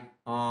apply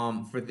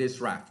for this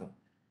raffle.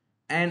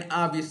 And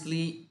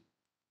obviously,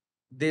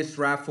 this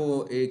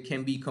raffle, it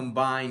can be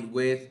combined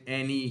with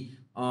any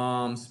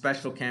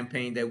special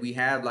campaign that we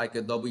have, like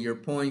a double your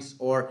points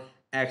or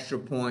extra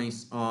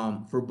points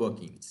for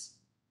bookings.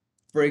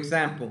 For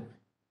example,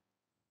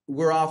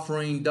 we're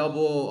offering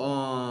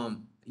double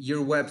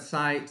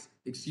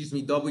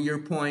your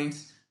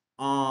points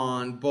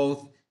on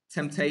both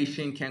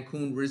Temptation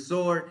Cancun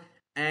Resort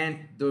and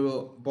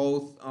the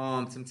both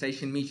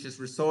Temptation Miches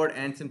Resort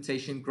and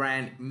Temptation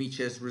Grand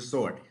Miches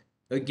Resort.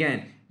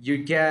 Again, your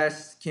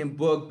guests can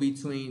book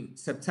between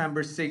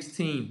September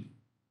 16th,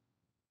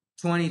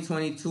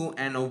 2022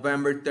 and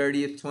November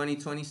 30th,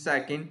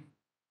 2022,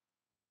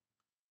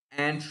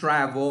 and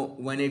travel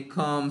when it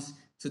comes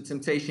to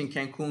Temptation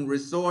Cancun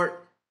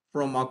Resort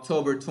from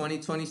October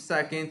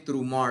 2022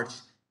 through March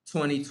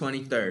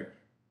 2023.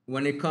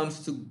 When it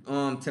comes to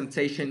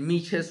Temptation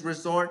Miches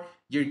Resort,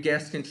 your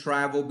guests can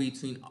travel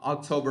between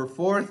October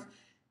 4th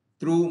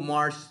through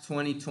March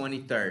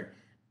 2023.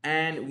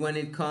 And when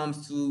it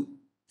comes to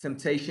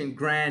Temptation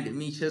Grand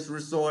Miches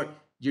Resort,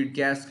 your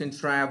guests can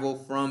travel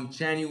from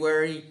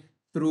January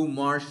through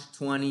March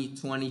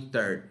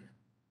 2023.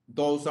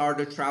 Those are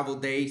the travel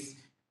dates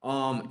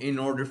in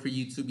order for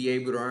you to be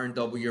able to earn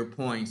double your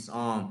points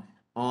on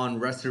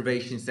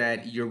reservations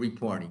that you're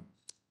reporting.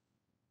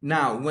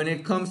 Now, when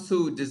it comes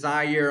to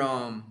Desire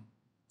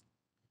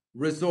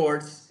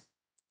Resorts,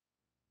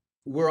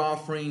 we're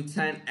offering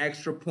 10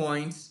 extra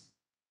points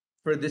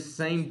for the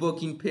same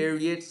booking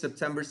period,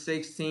 September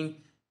 16th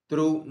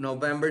through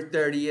November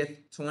 30th,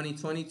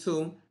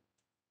 2022.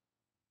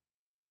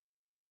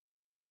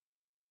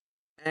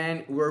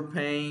 And we're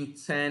paying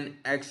 10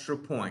 extra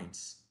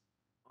points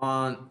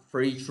on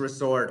for each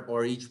resort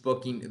or each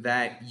booking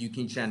that you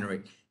can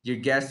generate. Your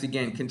guests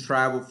again can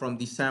travel from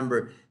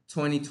December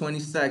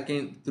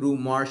 2022 through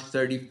March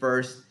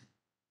 31st,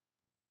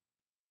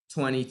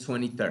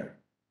 2023.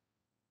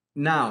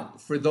 Now,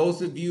 for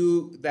those of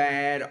you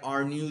that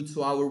are new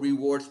to our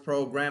rewards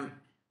program,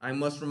 I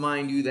must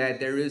remind you that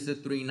there is a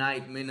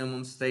 3-night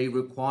minimum stay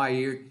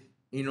required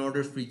in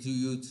order for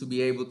you to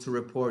be able to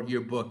report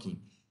your booking.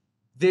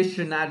 This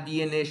should not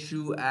be an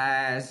issue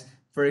as,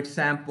 for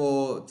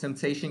example,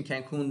 Temptation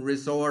Cancun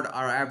Resort,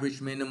 our average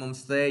minimum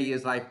stay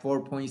is like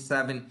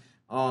 4.7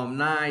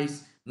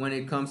 nights. When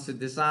it comes to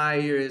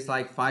Desire, it's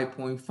like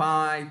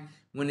 5.5.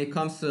 When it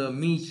comes to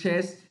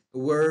Miches,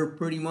 we're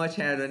pretty much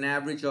at an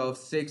average of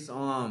 6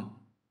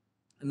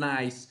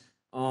 nights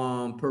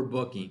per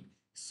booking.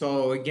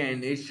 So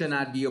again, it should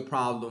not be a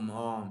problem.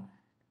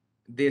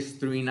 This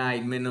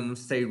 3-night minimum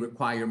stay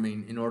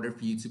requirement in order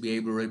for you to be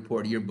able to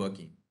report your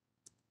booking.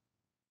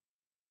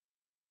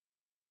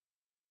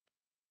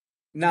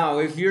 Now,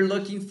 if you're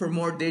looking for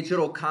more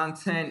digital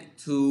content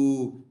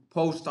to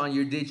post on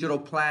your digital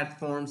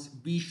platforms,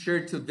 be sure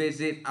to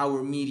visit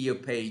our media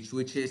page,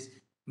 which is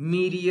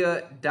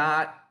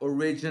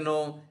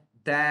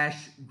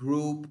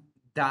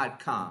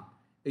media.original-group.com.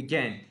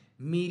 Again,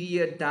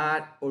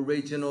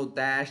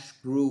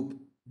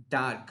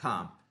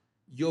 media.original-group.com.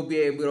 You'll be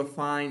able to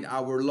find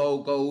our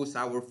logos,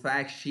 our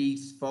fact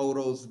sheets,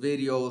 photos,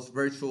 videos,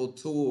 virtual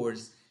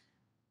tours,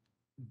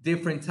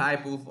 different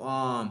type of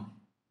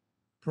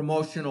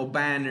promotional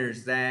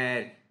banners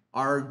that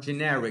are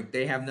generic.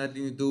 They have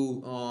nothing to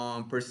do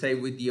per se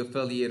with the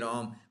affiliate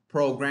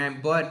program,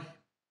 but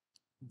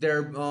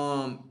they're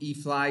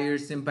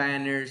e-flyers and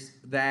banners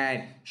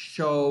that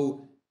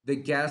show the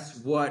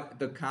guests what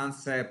the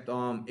concept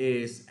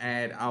is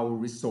at our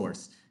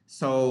resorts.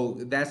 So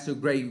that's a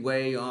great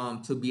way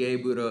to be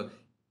able to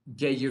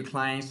get your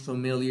clients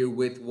familiar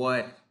with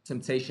what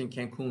Temptation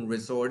Cancun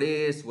Resort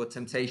is, what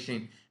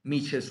Temptation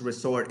Miches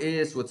Resort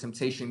is, what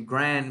Temptation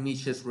Grand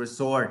Miches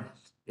Resort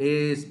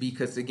is,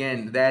 because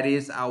again, that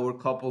is our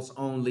couples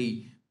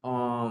only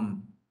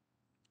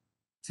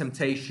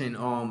Temptation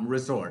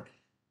resort.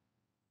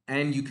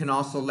 And you can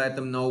also let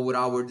them know what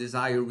our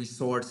Desire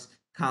Resorts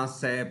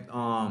concept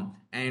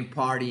and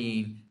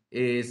partying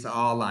is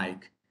all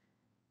like.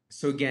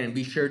 So again,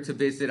 be sure to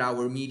visit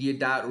our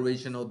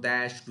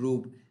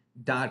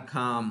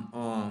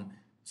media.original-group.com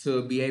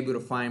to be able to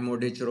find more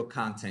digital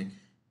content.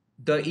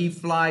 The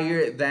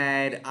e-flyer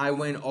that I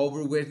went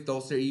over with,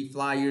 those are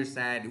e-flyers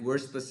that we're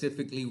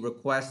specifically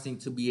requesting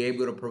to be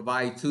able to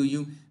provide to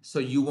you, so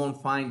you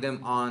won't find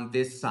them on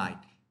this site.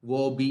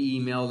 We'll be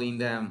emailing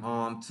them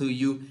to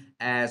you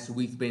as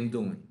we've been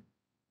doing.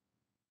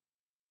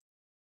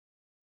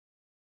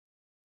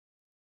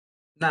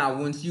 Now,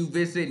 once you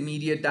visit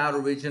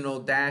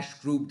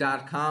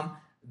media.original-group.com,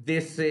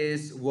 this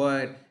is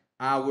what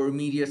our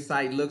media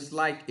site looks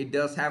like. It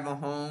does have a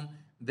home,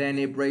 then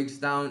it breaks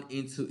down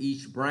into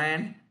each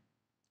brand.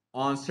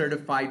 On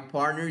certified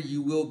partner,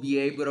 you will be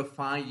able to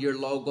find your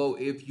logo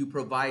if you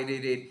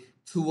provided it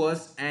to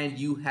us and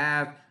you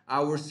have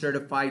our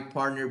certified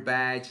partner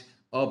badge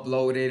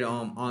uploaded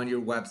on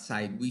your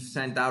website. We've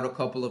sent out a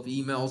couple of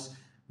emails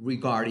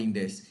regarding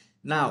this.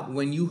 Now,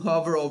 when you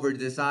hover over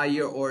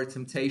desire or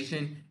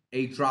temptation,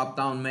 a drop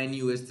down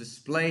menu is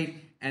displayed,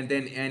 and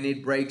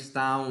it breaks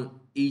down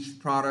each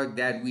product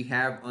that we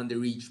have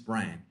under each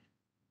brand.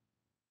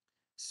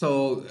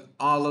 So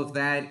all of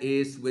that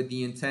is with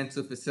the intent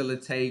to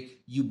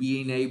facilitate you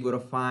being able to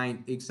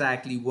find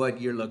exactly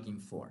what you're looking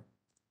for.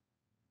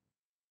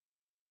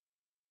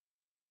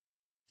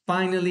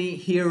 Finally,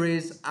 here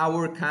is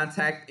our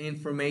contact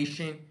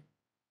information.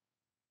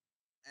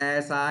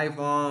 As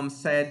I've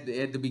said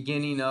at the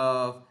beginning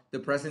of the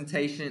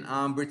presentation,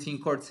 I'm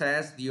Bertin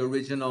Cortez, the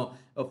original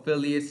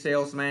affiliate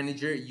sales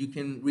manager. You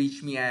can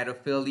reach me at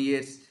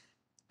affiliates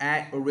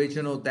at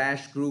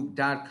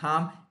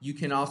original-group.com. You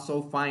can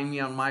also find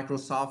me on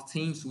Microsoft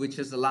Teams, which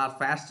is a lot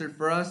faster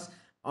for us,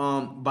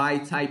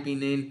 by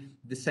typing in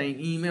the same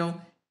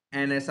email.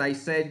 And as I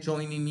said,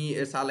 joining me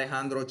is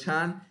Alejandro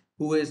Chan,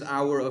 who is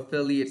our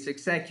affiliates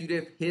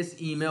executive.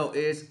 His email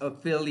is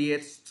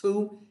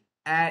affiliates2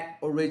 at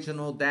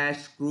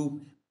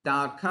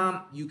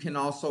original-group.com. You can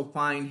also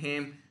find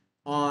him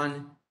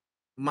on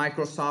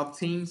Microsoft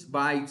Teams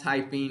by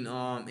typing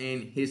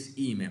in his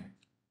email.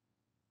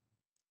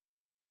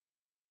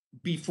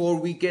 Before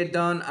we get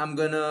done, I'm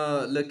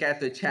gonna look at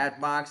the chat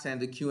box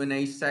and the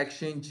Q&A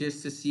section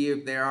just to see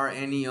if there are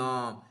any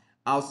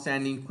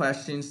outstanding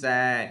questions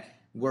that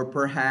were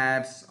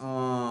perhaps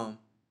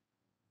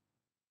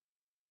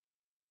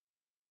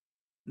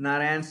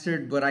not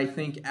answered, but I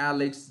think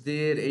Alex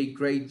did a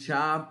great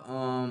job.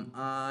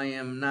 I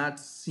am not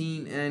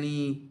seeing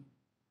any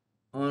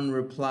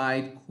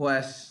unreplied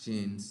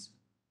questions.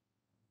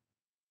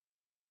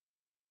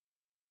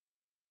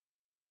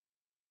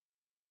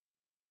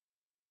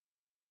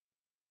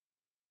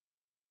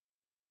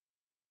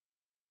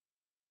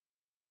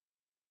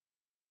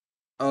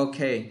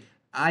 Okay,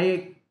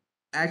 I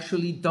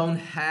actually don't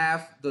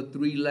have the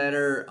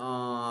three-letter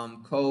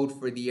code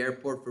for the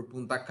airport for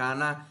Punta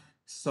Cana,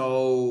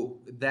 so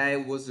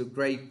that was a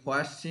great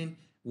question.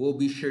 We'll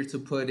be sure to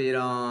put it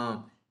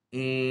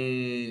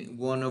in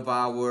one of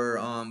our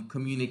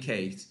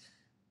communiques.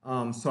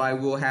 So I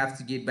will have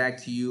to get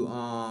back to you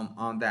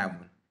on that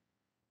one.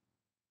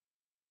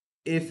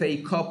 If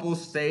a couple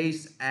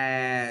stays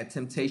at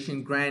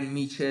Temptation Grand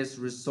Miches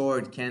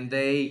Resort, can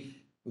they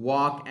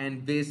walk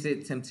and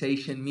visit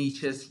Temptation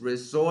Miches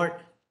Resort?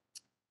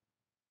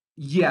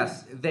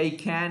 Yes, they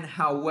can,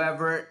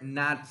 however,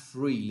 not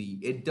freely.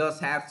 It does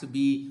have to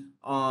be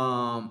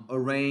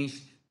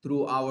arranged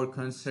through our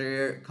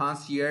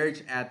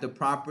concierge at the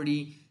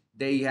property.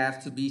 They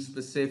have to be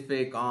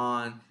specific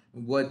on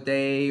what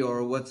day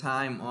or what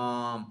time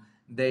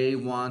they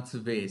want to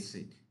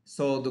visit.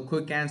 So the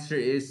quick answer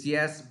is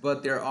yes,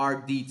 but there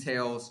are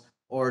details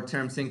or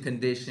terms and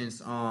conditions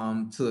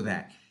to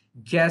that.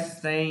 Guests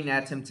staying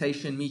at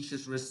Temptation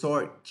Beaches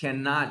Resort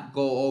cannot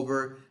go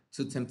over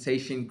to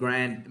Temptation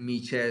Grand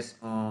Beaches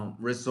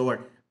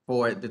Resort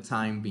for the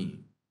time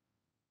being.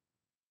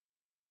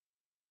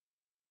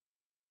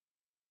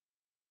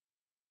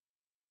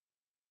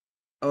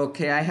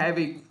 Okay, I have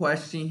a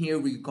question here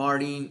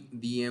regarding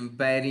the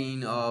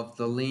embedding of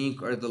the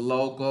link or the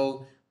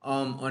logo.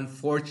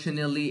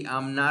 Unfortunately,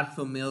 I'm not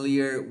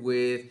familiar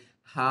with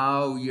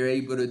how you're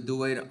able to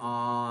do it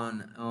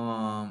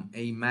on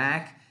a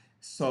Mac.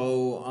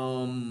 So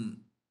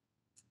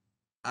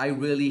I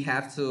really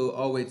have to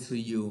owe it to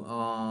you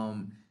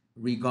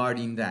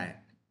regarding that.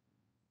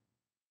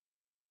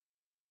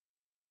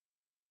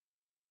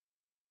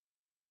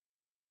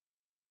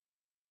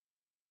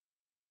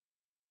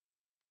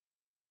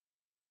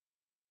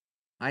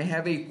 I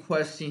have a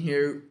question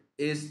here.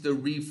 Is the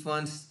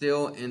refund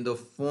still in the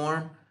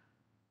form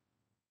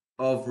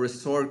of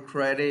resort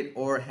credit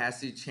or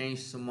has it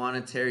changed to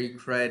monetary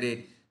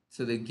credit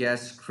to the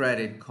guest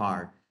credit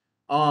card?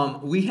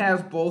 We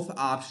have both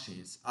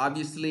options.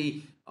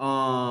 Obviously,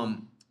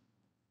 the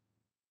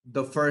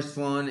first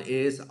one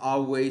is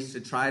always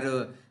to try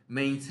to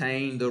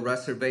maintain the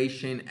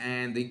reservation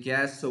and the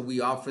guests, so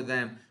we offer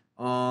them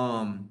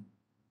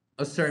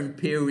a certain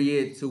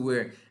period to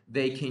where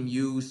they can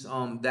use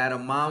that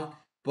amount.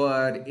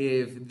 But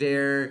if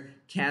they're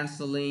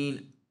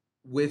canceling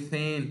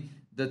within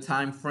the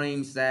time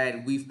frames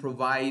that we've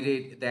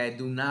provided that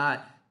do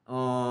not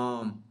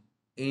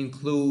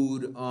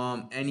include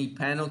any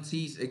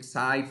penalties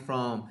aside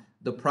from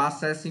the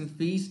processing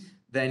fees,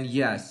 then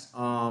yes,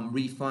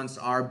 refunds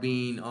are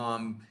being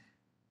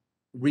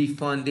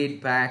refunded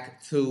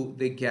back to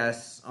the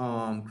guest's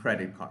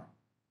credit card.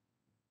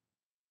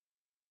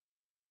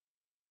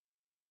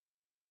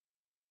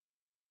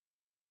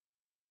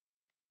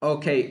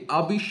 Okay,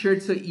 I'll be sure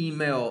to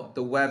email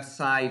the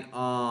website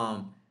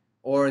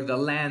or the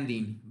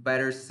landing,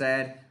 better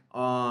said,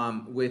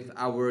 with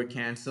our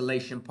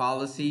cancellation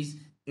policies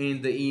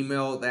in the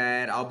email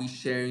that I'll be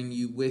sharing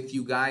you with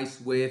you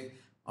guys with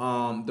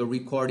the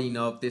recording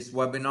of this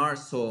webinar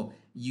so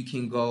you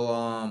can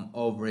go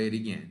over it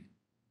again.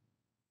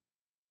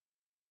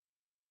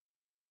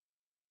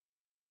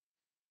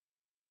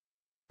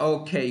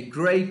 Okay,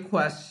 great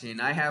question.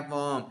 I have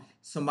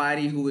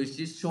somebody who is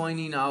just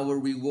joining our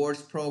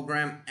rewards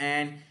program,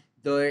 and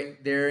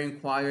they're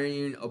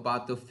inquiring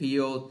about the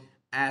field,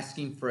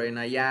 asking for an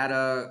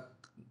IATA,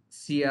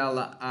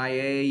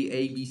 CLIA,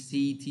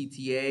 ABC,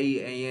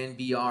 TTA,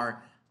 ANVR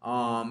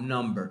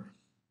number.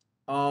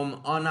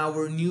 On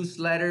our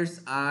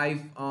newsletters,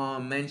 I've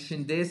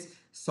mentioned this,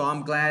 so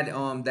I'm glad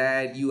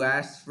that you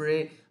asked for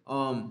it.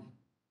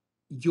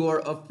 Your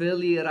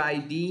affiliate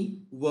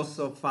ID will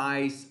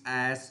suffice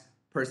as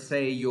per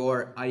se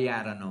your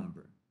IATA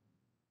number.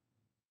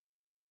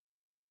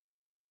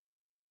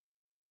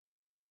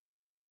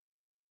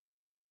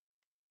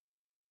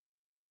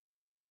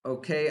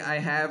 Okay, I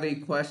have a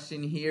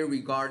question here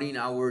regarding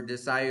our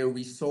Desire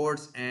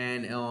Resorts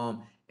and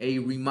a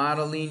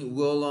remodeling.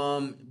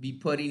 We'll be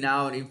putting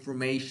out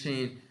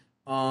information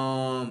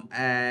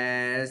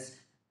as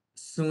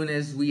soon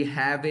as we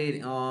have it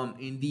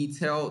in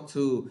detail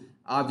to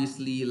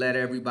obviously let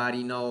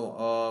everybody know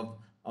of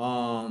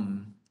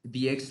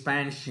the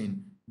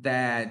expansion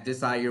that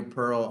Desire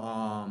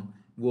Pearl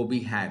will be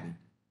having.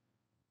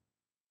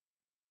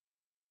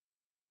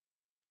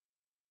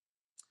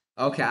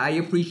 Okay, I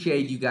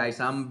appreciate you guys.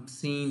 I'm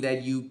seeing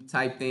that you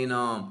typed in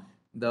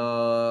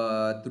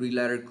the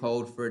three-letter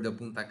code for the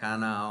Punta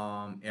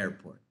Cana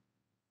airport.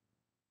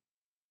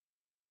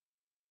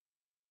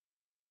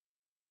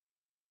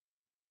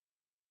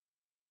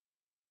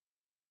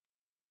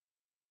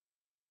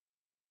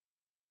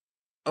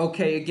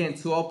 Okay, again,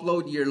 to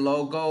upload your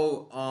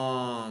logo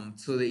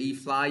to the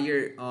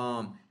e-flyer,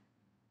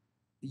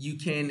 you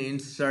can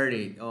insert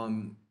it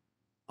on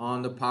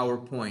the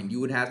PowerPoint. You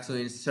would have to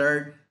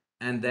insert,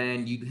 and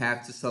then you'd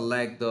have to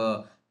select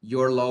the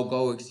your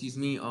logo, excuse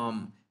me,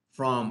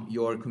 from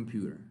your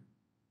computer.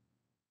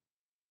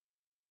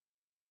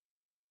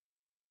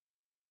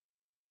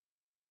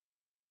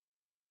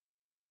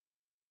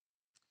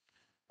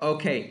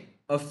 Okay,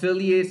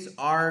 affiliates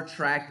are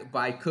tracked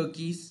by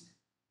cookies.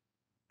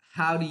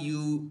 How do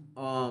you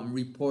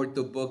report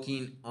the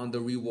booking on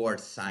the reward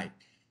site?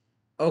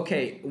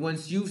 Okay,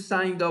 once you've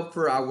signed up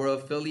for our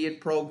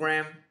affiliate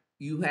program,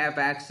 you have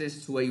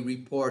access to a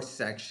report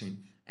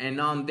section.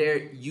 And on there,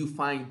 you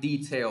find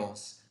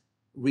details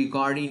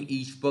regarding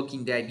each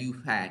booking that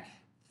you've had,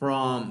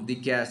 from the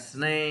guest's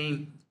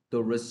name,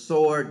 the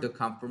resort, the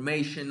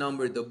confirmation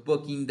number, the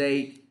booking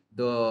date,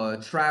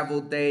 the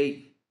travel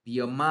date, the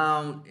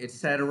amount,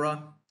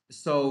 etc.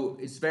 So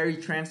it's very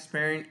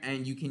transparent,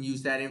 and you can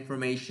use that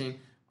information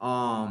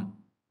um,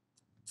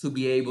 to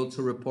be able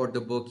to report the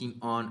booking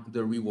on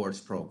the rewards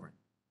program.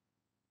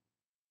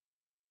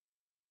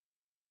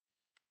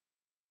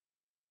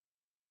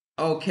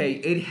 Okay,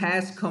 it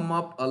has come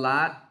up a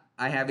lot.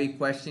 I have a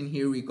question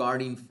here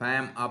regarding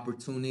FAM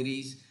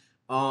opportunities.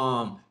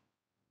 Um,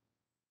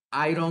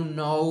 I don't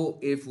know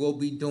if we'll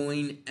be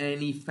doing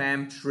any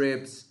FAM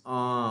trips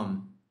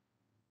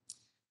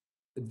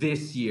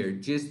this year,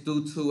 just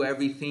due to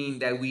everything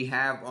that we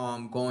have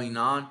going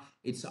on.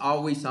 It's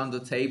always on the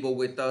table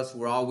with us.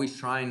 We're always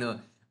trying to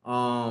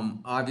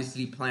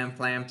obviously plan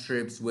FAM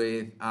trips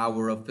with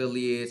our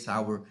affiliates,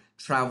 our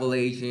travel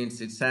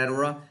agents,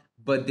 etc.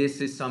 But this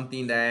is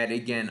something that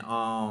again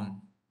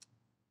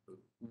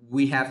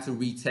we have to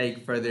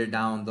retake further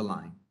down the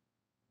line.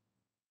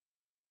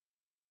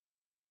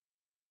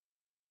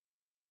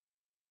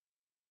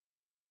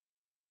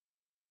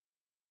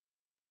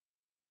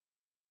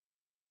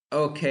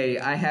 Okay,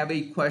 I have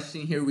a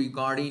question here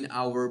regarding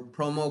our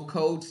promo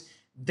codes.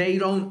 They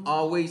don't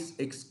always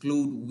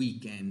exclude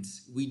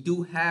weekends. We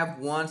do have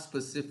one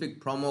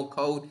specific promo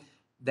code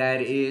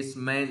that is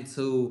meant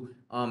to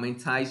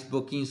entice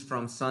bookings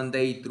from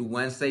Sunday through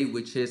Wednesday,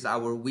 which is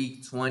our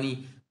week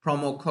 20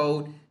 promo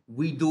code.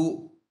 We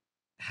do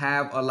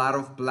have a lot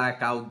of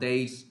blackout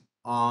days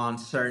on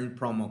certain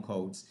promo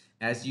codes.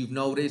 As you've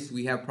noticed,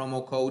 we have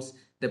promo codes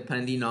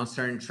depending on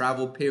certain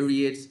travel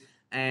periods,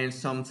 and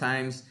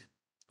sometimes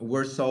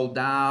we're sold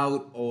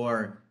out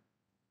or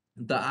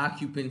the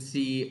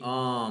occupancy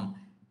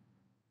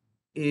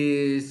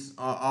is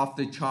off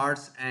the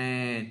charts,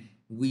 and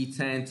we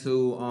tend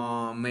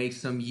to make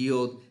some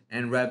yield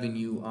and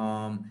revenue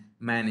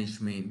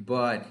management.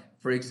 But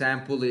for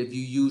example, if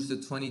you use the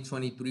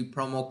 2023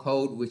 promo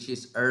code, which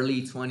is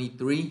early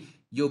 23,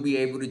 you'll be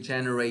able to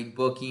generate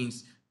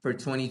bookings for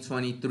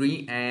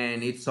 2023,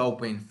 and it's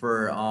open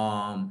for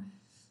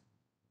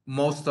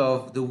most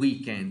of the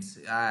weekends.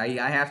 I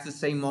have to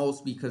say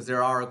most because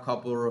there are a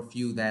couple or a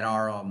few that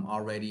are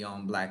already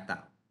on blacked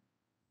out.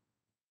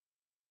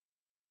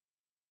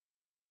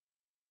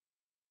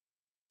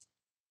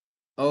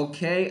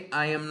 Okay,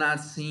 I am not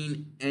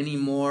seeing any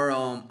more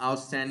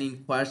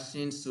outstanding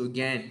questions. So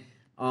again,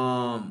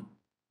 um,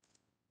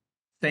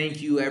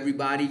 thank you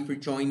everybody for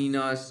joining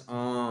us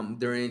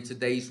during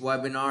today's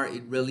webinar.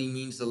 It really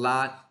means a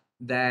lot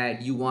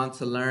that you want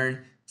to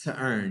learn to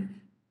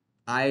earn.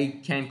 I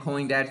can't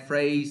coin that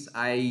phrase.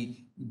 I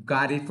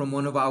got it from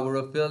one of our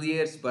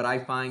affiliates, but I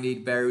find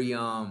it very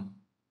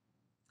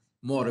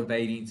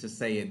motivating to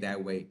say it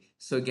that way.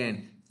 So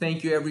again,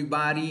 thank you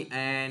everybody,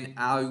 and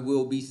I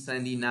will be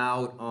sending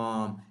out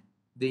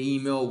the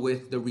email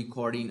with the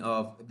recording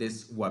of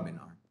this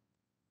webinar.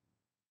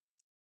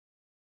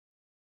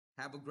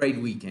 Have a great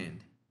weekend.